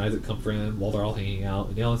 and Chris and Isaac comfort him while they're all hanging out.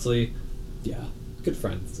 And honestly, yeah, good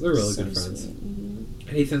friends. They're really good friends. Mm-hmm.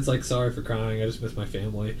 And Ethan's like, sorry for crying, I just miss my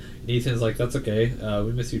family. And Ethan's like, that's okay,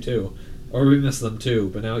 we miss you too. Or we miss them too,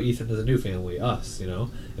 but now Ethan has a new family, us, you know?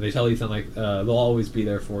 And they tell Ethan, like, they'll always be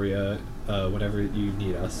there for you whenever you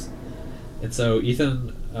need us. And so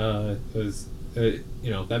Ethan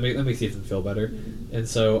that makes Ethan feel better. Mm-hmm. And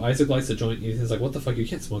so Isaac lights a joint. Ethan's like, what the fuck, you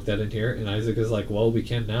can't smoke that in here. And Isaac is like, well, we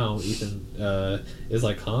can now. Ethan is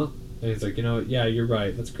like, huh? And he's like, yeah, you're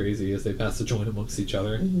right, that's crazy, as they pass the joint amongst each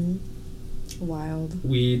other. Mm-hmm. Wild.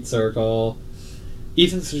 Weed circle.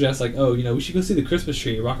 Ethan suggests, like, oh, we should go see the Christmas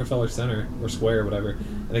tree at Rockefeller Center or Square or whatever.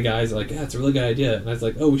 And the guy's like, yeah, it's a really good idea. And I was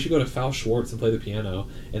like, oh, we should go to Faust Schwartz and play the piano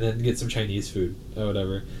and then get some Chinese food or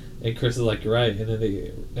whatever. And Chris is like, you're right. And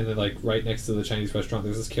then like right next to the Chinese restaurant,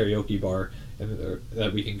 there's this karaoke bar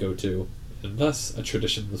that we can go to. And thus, a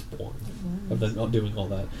tradition was born of them doing all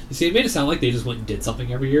that. You see, it made it sound like they just went and did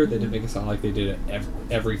something every year. They didn't make it sound like they did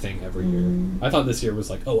everything every year. I thought this year was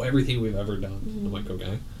like, oh, everything we've ever done. I'm like,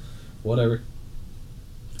 okay, whatever.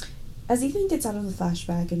 As Ethan gets out of the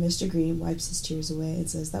flashback and Mr. Green wipes his tears away and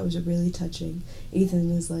says that was really touching,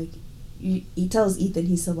 Ethan is like, he tells Ethan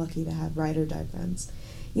he's so lucky to have ride or die friends.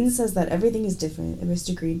 Ethan says that everything is different, and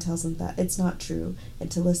Mr. Green tells him that it's not true and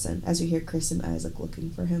to listen as we hear Chris and Isaac looking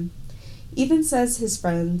for him. Ethan sees his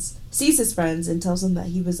friends and tells them that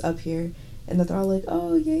he was up here and that they're all like,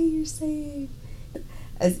 oh yay, you're safe.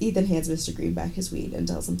 As Ethan hands Mr. Green back his weed and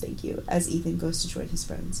tells him thank you as Ethan goes to join his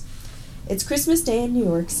friends. It's Christmas Day in New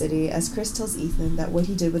York City as Chris tells Ethan that what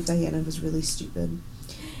he did with Diana was really stupid.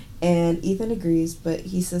 And Ethan agrees, but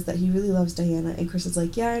he says that he really loves Diana, and Chris is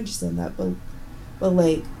like, yeah, I understand that, but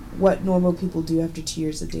like, what normal people do after 2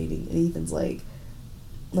 years of dating. And Ethan's like,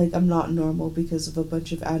 I'm not normal because of a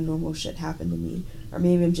bunch of abnormal shit happened to me. Or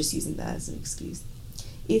maybe I'm just using that as an excuse.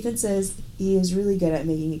 Ethan says he is really good at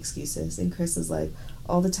making excuses, and Chris is like,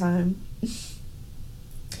 all the time.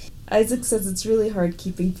 Isaac says it's really hard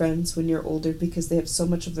keeping friends when you're older because they have so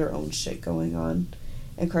much of their own shit going on.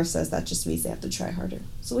 And Chris says that just means they have to try harder.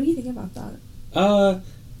 So what do you think about that?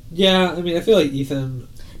 Yeah, I mean, I feel like Ethan...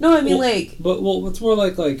 No, I mean, what's more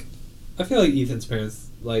like, I feel like Ethan's parents,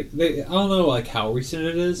 like, I don't know, like, how recent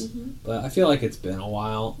it is, but I feel like it's been a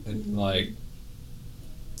while, and, like...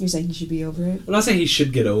 You're saying he should be over it? I'm not saying he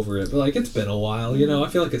should get over it, but, like, it's been a while, I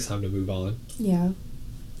feel like it's time to move on. Yeah.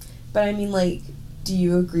 But, I mean, like, do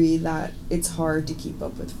you agree that it's hard to keep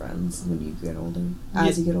up with friends when you get older,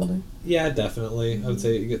 you get older? Yeah, definitely. I would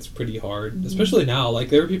say it gets pretty hard, especially now. Like,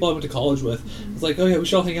 there were people I went to college with. It's like, oh yeah, we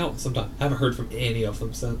should all hang out sometime. I haven't heard from any of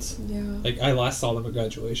them since. Yeah. Like, I last saw them at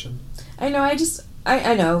graduation. I know,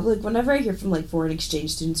 I know, like, whenever I hear from, like, foreign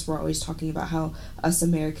exchange students, we're always talking about how us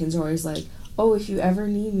Americans are always like, oh, if you ever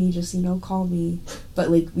need me, just, call me. But,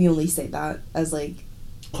 like, we only say that as, like...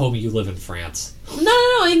 Homie, you live in France. No,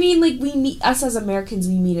 I mean, like, us as Americans,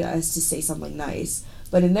 we mean it as to say something nice.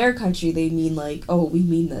 But in their country, they mean, like, oh, we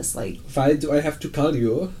mean this. Like, why do I have to call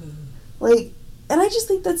you? Like, and I just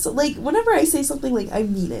think that's, like, whenever I say something, like, I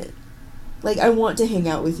mean it. Like, I want to hang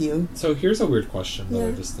out with you. So here's a weird question that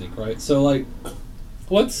I just think, right? So, like,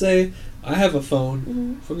 let's say I have a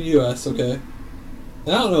phone from the U.S., okay?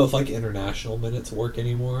 And I don't know if, like, international minutes work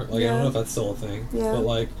anymore. Like, I don't know if that's still a thing. Yeah. But,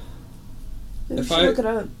 like, if I... look it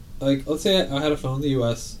up. Like, let's say I had a phone in the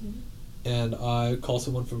U.S., and I call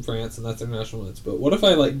someone from France, and that's international minutes. But what if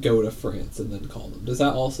I, like, go to France and then call them? Does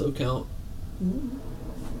that also count?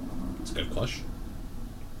 That's a good question.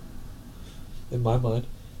 In my mind.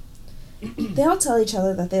 They all tell each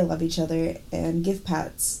other that they love each other and give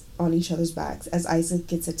pats on each other's backs as Isaac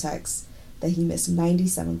gets a text that he missed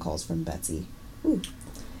 97 calls from Betsy. Ooh.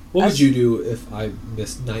 What would you do if I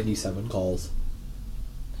missed 97 calls?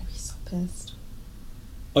 I'd be so pissed.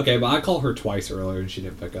 Okay, but I called her twice earlier and she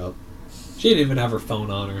didn't pick up. She didn't even have her phone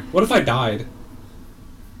on her. What if I died?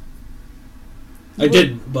 I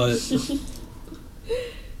didn't, but...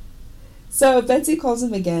 So Betsy calls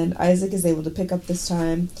him again. Isaac is able to pick up this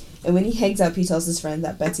time. And when he hangs up, he tells his friend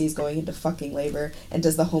that Betsy is going into fucking labor and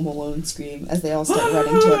does the Home Alone scream as they all start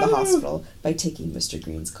running toward the hospital by taking Mr.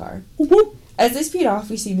 Green's car. As they speed off,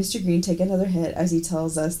 we see Mr. Green take another hit as he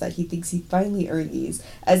tells us that he thinks he finally earned these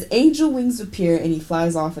as angel wings appear and he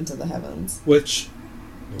flies off into the heavens. Which...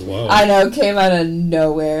 Whoa. I know, came out of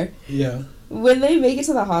nowhere. Yeah. When they make it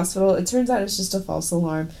to the hospital, it turns out it's just a false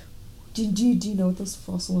alarm. Do you know what those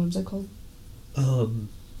false alarms are called?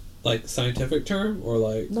 Like scientific term or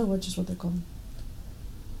like... No, that's just what they're called.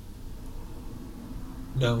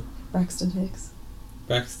 No. Braxton Hicks.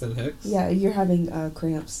 Braxton Hicks? Yeah, you're having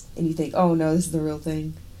cramps and you think, oh no, this is the real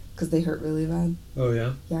thing because they hurt really bad. Oh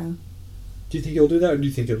yeah? Yeah. Do you think you'll do that, or do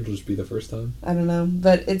you think it'll just be the first time? I don't know,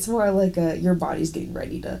 but it's more like your body's getting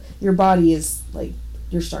ready to... Your body is, like,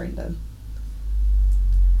 you're starting to...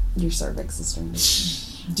 Your cervix is starting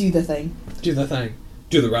to do the thing. Do the thing.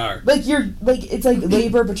 Do the rar. Like, you're... Like, it's like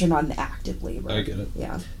labor, but you're not in active labor. I get it.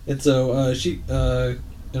 Yeah. And so, she... and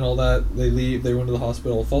all that, they leave, they run to the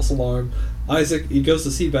hospital, false alarm. Isaac, he goes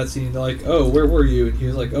to see Betsy, and they're like, oh, where were you? And he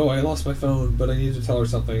was like, oh, I lost my phone, but I need to tell her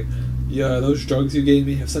something. Yeah, those drugs you gave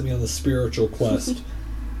me have sent me on the spiritual quest.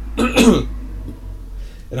 And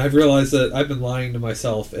I've realized that I've been lying to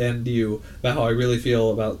myself and you about how I really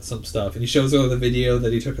feel about some stuff. And he shows her the video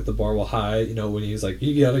that he took at the bar while high, you know, when he was like,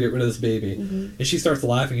 you gotta get rid of this baby. And she starts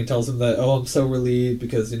laughing and tells him that, oh, I'm so relieved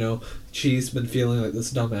because, you know, she's been feeling like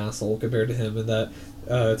this dumb asshole compared to him, and that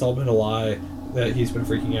it's all been a lie, that he's been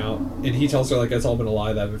freaking out. And he tells her, like, it's all been a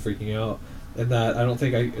lie that I've been freaking out, and that I don't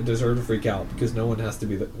think I deserve to freak out because one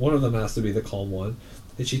of them has to be the calm one.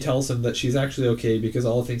 And she tells him that she's actually okay because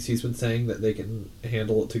all the things he's been saying that they can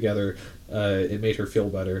handle it together, it made her feel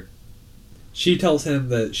better. She tells him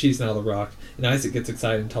that she's now The Rock, and Isaac gets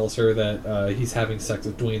excited and tells her that he's having sex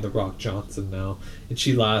with Dwayne The Rock Johnson now. And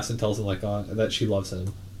she laughs and tells him like that she loves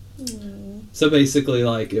him. So basically,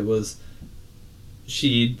 like, it was...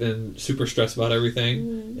 She'd been super stressed about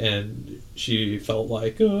everything, and she felt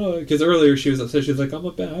like, because earlier she was upset, she was like, I'm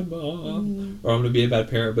a bad mom, or I'm going to be a bad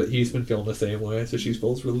parent, but he's been feeling the same way, so she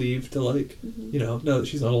feels relieved to, like, you know that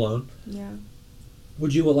she's not alone. Yeah.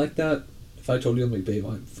 Would you like that if I told you, I'm like, babe,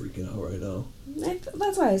 I'm freaking out right now?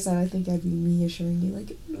 That's why I said I think I'd be reassuring you,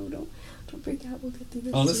 like, no, don't freak out, we'll get through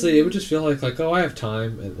this. Honestly, it would just feel like, oh, I have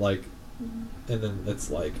time, and, like, and then it's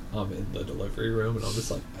like, I'm in the delivery room, and I'm just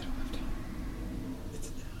like, I don't have time.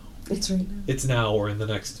 It's right now. It's now or in the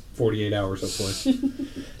next 48 hours, hopefully.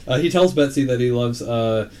 He tells Betsy that he loves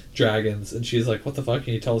dragons, and she's like, what the fuck?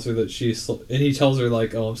 And he tells her that he tells her,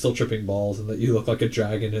 like, oh, I'm still tripping balls, and that you look like a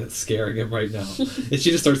dragon, and it's scaring him right now. And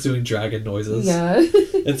she just starts doing dragon noises. Yeah.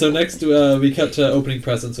 And so next, we cut to opening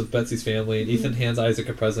presents with Betsy's family, and Ethan hands Isaac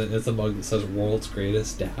a present, and it's a mug that says, World's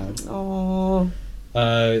Greatest Dad. Aww.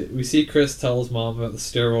 We see Chris tell his mom about the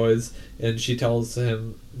steroids, and she tells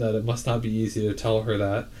him that it must not be easy to tell her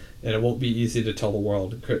that, and it won't be easy to tell the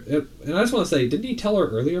world. And I just want to say, didn't he tell her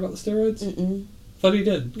earlier about the steroids? I thought he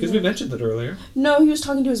did, because we mentioned it earlier. No, he was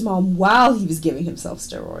talking to his mom while he was giving himself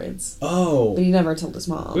steroids. Oh. But he never told his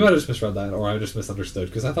mom. We might have just misread that, or I just misunderstood,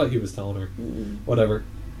 because I thought he was telling her. Whatever.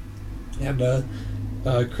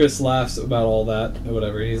 And Chris laughs about all that, or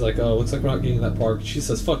whatever, and he's like, oh, looks like we're not getting that park. She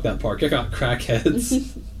says, fuck that park, I got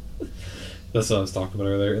crackheads. That's what I was talking about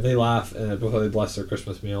earlier. And they laugh before they bless their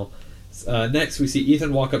Christmas meal. Next, we see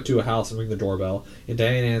Ethan walk up to a house and ring the doorbell. And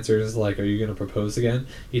Diane answers, like, are you going to propose again?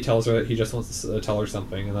 He tells her that he just wants to tell her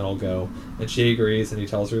something, and then I'll go. And she agrees, and he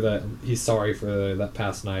tells her that he's sorry for that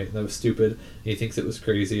past night, and that was stupid. And he thinks it was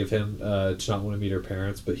crazy of him to not want to meet her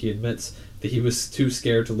parents, but he admits that he was too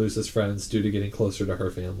scared to lose his friends due to getting closer to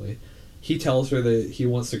her family. he tells her that he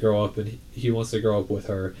wants to grow up and he wants to grow up with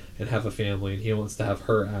her and have a family, and he wants to have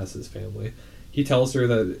her as his family. He tells her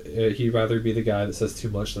that he'd rather be the guy that says too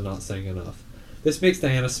much than not saying enough. This makes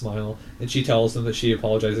Diana smile, and she tells him that she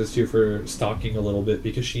apologizes to for stalking a little bit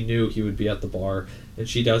because she knew he would be at the bar, and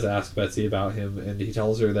she does ask Betsy about him, and he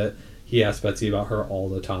tells her that he asks Betsy about her all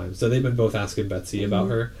the time. So they've been both asking Betsy about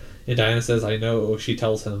her. And Diana says, I know. She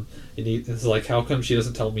tells him. And he's like, how come she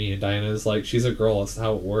doesn't tell me? And Diana's like, she's a girl. That's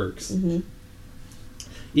how it works. Mm-hmm.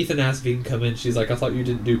 Ethan asks if he can come in. She's like, I thought you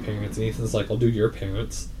didn't do parents. And Ethan's like, I'll do your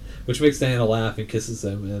parents. Which makes Diana laugh and kisses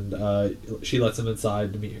him. And she lets him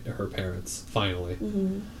inside to meet her parents, finally.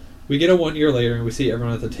 Mm-hmm. We get a 1 year later, and we see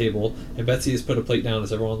everyone at the table. And Betsy has put a plate down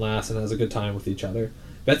as everyone laughs and has a good time with each other.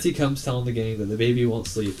 Betsy comes telling the gang that the baby won't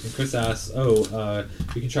sleep, and Chris asks,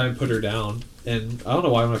 we can try and put her down. And I don't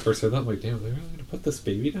know why when I first heard that, I'm like, damn, they're really going to put this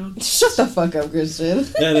baby down? Shut the fuck up, Christian.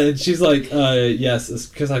 And then she's like, yes, it's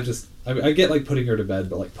because I get, like, putting her to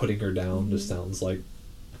bed, but, like, putting her down just sounds like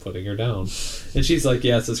putting her down. And she's like,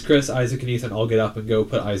 yes, it's Chris, Isaac, and Ethan all get up and go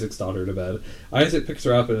put Isaac's daughter to bed. Isaac picks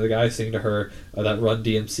her up, and the guys sing to her that Run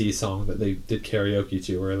DMC song that they did karaoke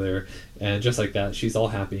to earlier. And just like that, she's all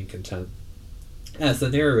happy and content. As the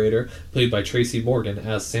narrator, played by Tracy Morgan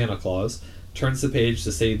as Santa Claus, turns the page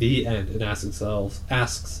to say the end and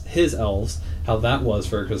asks his elves how that was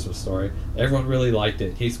for a Christmas story. Everyone really liked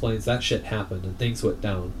it. He explains that shit happened and things went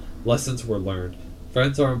down. Lessons were learned.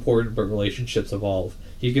 Friends are important, but relationships evolve.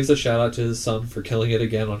 He gives a shout out to his son for killing it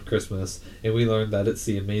again on Christmas, and we learn that it's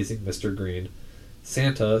the amazing Mr. Green.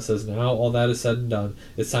 Santa says now all that is said and done,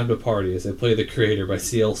 it's time to party as they play The Creator by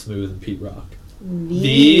CL Smooth and Pete Rock.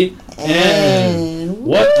 The end.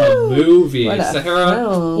 What a movie. What a Sarah,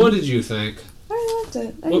 film. what did you think? I liked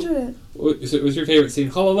it. I enjoyed it. Was your favorite scene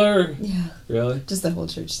Holler? Yeah. Really? Just the whole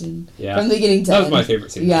church scene. Yeah. From the beginning to That was end. my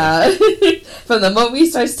favorite scene. Yeah. From the moment he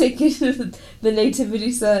starts taking the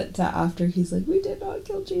nativity set to after he's like, we did not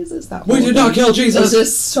kill Jesus. We did not kill Jesus! It's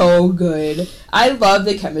just so good. I love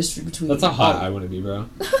the chemistry between That's how hot I want to be, bro.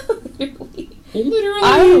 Literally. Literally.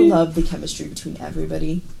 I love the chemistry between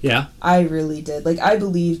everybody. Yeah. I really did. Like, I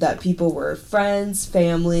believe that people were friends,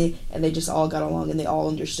 family, and they just all got along and they all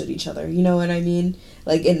understood each other. You know what I mean?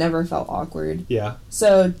 Like, it never felt awkward. Yeah.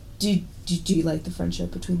 So, do you like the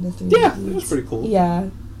friendship between the three? Yeah, leads? it was pretty cool. Yeah.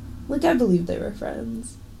 Like, I believe they were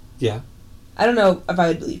friends. Yeah. I don't know if I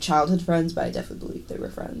would believe childhood friends, but I definitely believe they were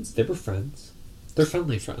friends. They were friends. They're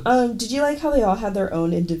friendly friends. Did you like how they all had their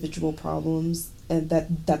own individual problems and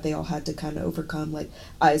that they all had to kind of overcome? Like,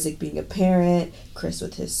 Isaac being a parent, Chris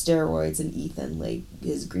with his steroids, and Ethan, like,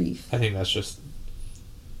 his grief. I think that's just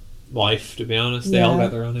life, to be honest. They all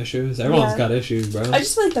got their own issues. Everyone's got issues, bro. I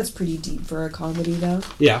just feel like that's pretty deep for a comedy, though.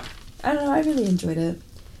 Yeah. I don't know, I really enjoyed it.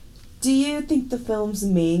 Do you think the film's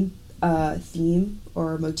main theme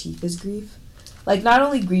or motif is grief? Like, not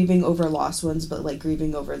only grieving over lost ones, but, like,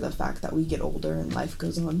 grieving over the fact that we get older and life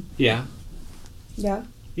goes on. Yeah. Yeah?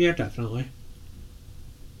 Yeah, definitely.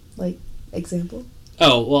 Like, example?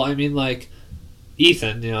 Oh, well, I mean, like,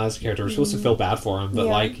 Ethan, you know, as a character, we're supposed to feel bad for him, but,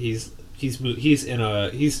 like, he's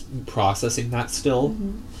processing that still.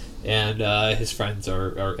 Mm-hmm. And his friends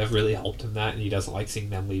have really helped him that, and he doesn't like seeing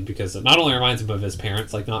them leave because it not only reminds him of his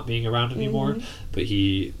parents, like, not being around anymore, but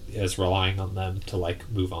he is relying on them to, like,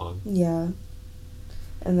 move on. Yeah.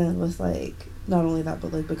 And then with, like, not only that,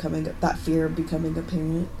 but, like, that fear of becoming a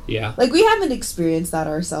parent. Yeah. Like, we haven't experienced that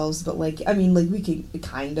ourselves, but, like, I mean, like, we can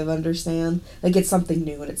kind of understand. Like, it's something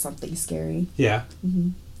new and it's something scary. Yeah. Mm-hmm.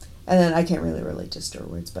 And then I can't really relate to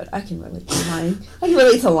steroids, but I can relate to lying. I can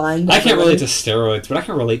relate to lying. I can't relate to steroids, but I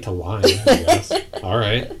can relate to lying, I guess. All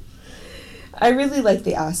right. I really like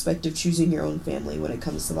the aspect of choosing your own family when it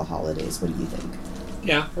comes to the holidays. What do you think?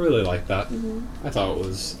 Yeah, I really like that. Mm-hmm. I thought it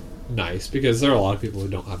was nice because there are a lot of people who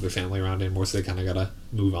don't have their family around anymore, so they kind of gotta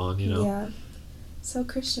move on, you know? Yeah. So,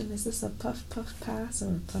 Christian, is this a puff puff pass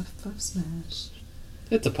or a puff puff smash?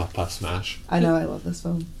 It's a puff puff smash. I know, I love this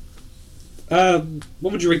film.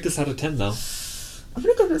 What would you rate this out of 10, though? I'm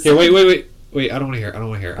gonna go this. Here, wait, I don't want to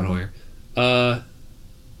hear.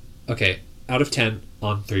 Okay, out of 10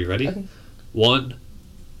 on 3, ready? Okay. 1,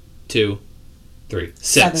 2, 3.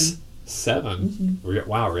 6. 7? Mm-hmm.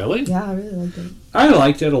 Wow, really? Yeah, I really liked it. I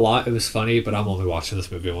liked it a lot. It was funny, but I'm only watching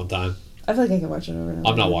this movie one time. I feel like I can watch it over and over.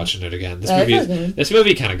 I'm not watching it again. Yeah, I feel like This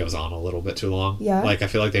movie kind of goes on a little bit too long. Yeah. Like, I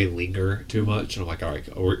feel like they linger too much, and I'm like, all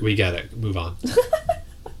right, we get it. Move on.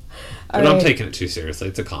 All But I'm right. taking it too seriously.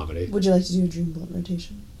 It's a comedy. Would you like to do a dream blunt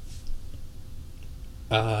rotation?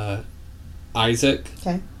 Isaac,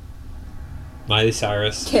 Okay. Miley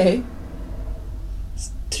Cyrus, Okay.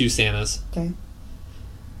 2 Santas, Okay.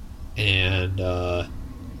 and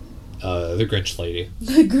The Grinch lady.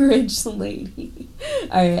 The Grinch lady.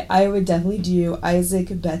 Alright, I would definitely do Isaac,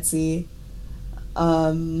 Betsy,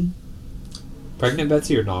 Pregnant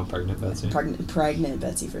Betsy or non-pregnant Betsy? pregnant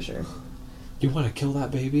Betsy for sure. You want to kill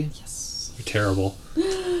that baby? Yes. You're terrible.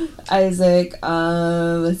 Isaac,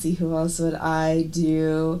 let's see, who else would I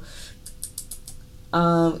do?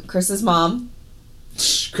 Chris's mom.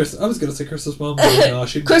 Chris, I was gonna say Chris's mom. But no,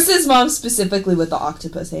 Chris's mom specifically with the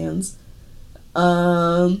octopus hands.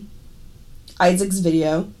 Isaac's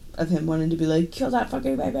video of him wanting to be like, kill that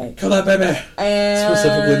fucking baby. Kill that baby. And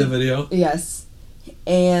Specifically the video. Yes.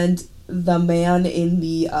 And the man in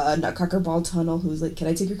the Nutcracker Ball tunnel who's like, can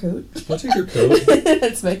I take your coat? Can I take your coat?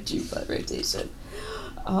 That's my G-flat rotation.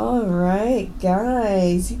 Alright,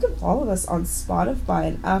 guys. You can follow us on Spotify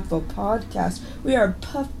and Apple Podcast. We are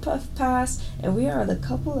Puff Puff Pass, and we are the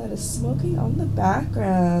couple that is smoking on the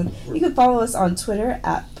background. You can follow us on Twitter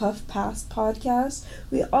at Puff Pass Podcast.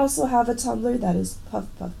 We also have a Tumblr that is Puff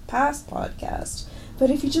Puff Pass Podcast.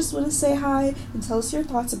 But if you just want to say hi and tell us your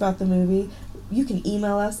thoughts about the movie, you can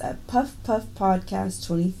email us at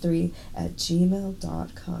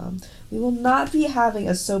puffpuffpodcast23@gmail.com. We will not be having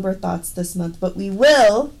a Sober Thoughts this month, but we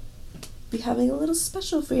will be having a little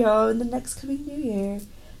special for y'all in the next coming New Year.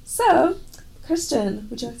 So, Kristen,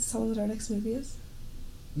 would you like to tell them what our next movie is?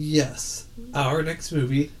 Yes. Our next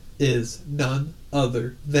movie is none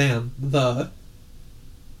other than the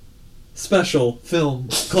special film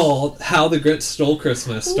called How the Grinch Stole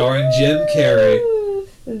Christmas, starring Jim Carrey.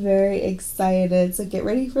 Very excited. So get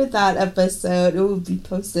ready for that episode. It will be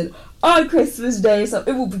posted on Christmas Day, so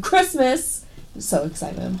it will be Christmas. I'm so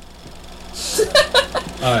excited.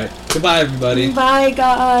 Alright. Goodbye, everybody. Bye,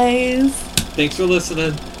 guys. Thanks for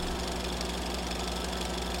listening.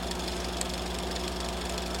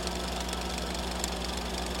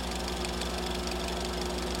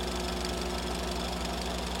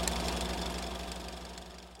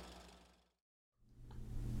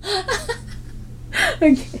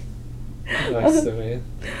 Okay. Nice to me.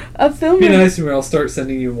 A film. Be nice to me. I'll start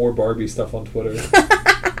sending you more Barbie stuff on Twitter.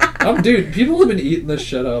 Dude, people have been eating this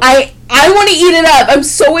shit up. I want to eat it up. I'm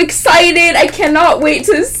so excited. I cannot wait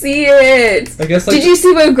to see it. I guess. Did you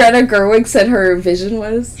see what Greta Gerwig said her vision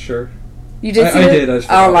was? Sure. You did see I it? did. I just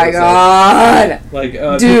oh my god. Like,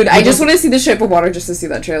 dude, I just want to see The Shape of Water just to see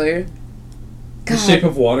that trailer. God. The Shape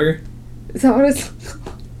of Water? Is that what it's...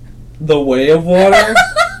 The Way of Water?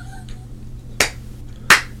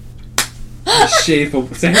 The Shape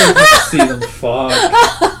of... Sarah can't see them. Fuck.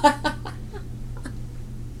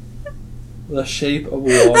 The Shape of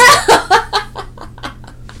Water.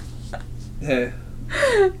 Hey.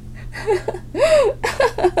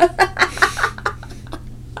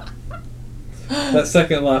 That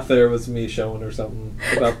second laugh there was me showing her something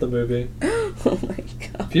about the movie. Oh my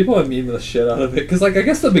god. People have memed the shit out of it. Because, like, I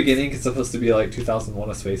guess the beginning is supposed to be, like, 2001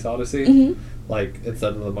 A Space Odyssey. Mm-hmm. Like,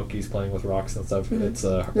 instead of the monkeys playing with rocks and stuff, Mm-hmm. it's...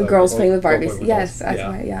 the girls playing with Barbies. Yes, that's yeah.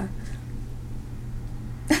 why, yeah.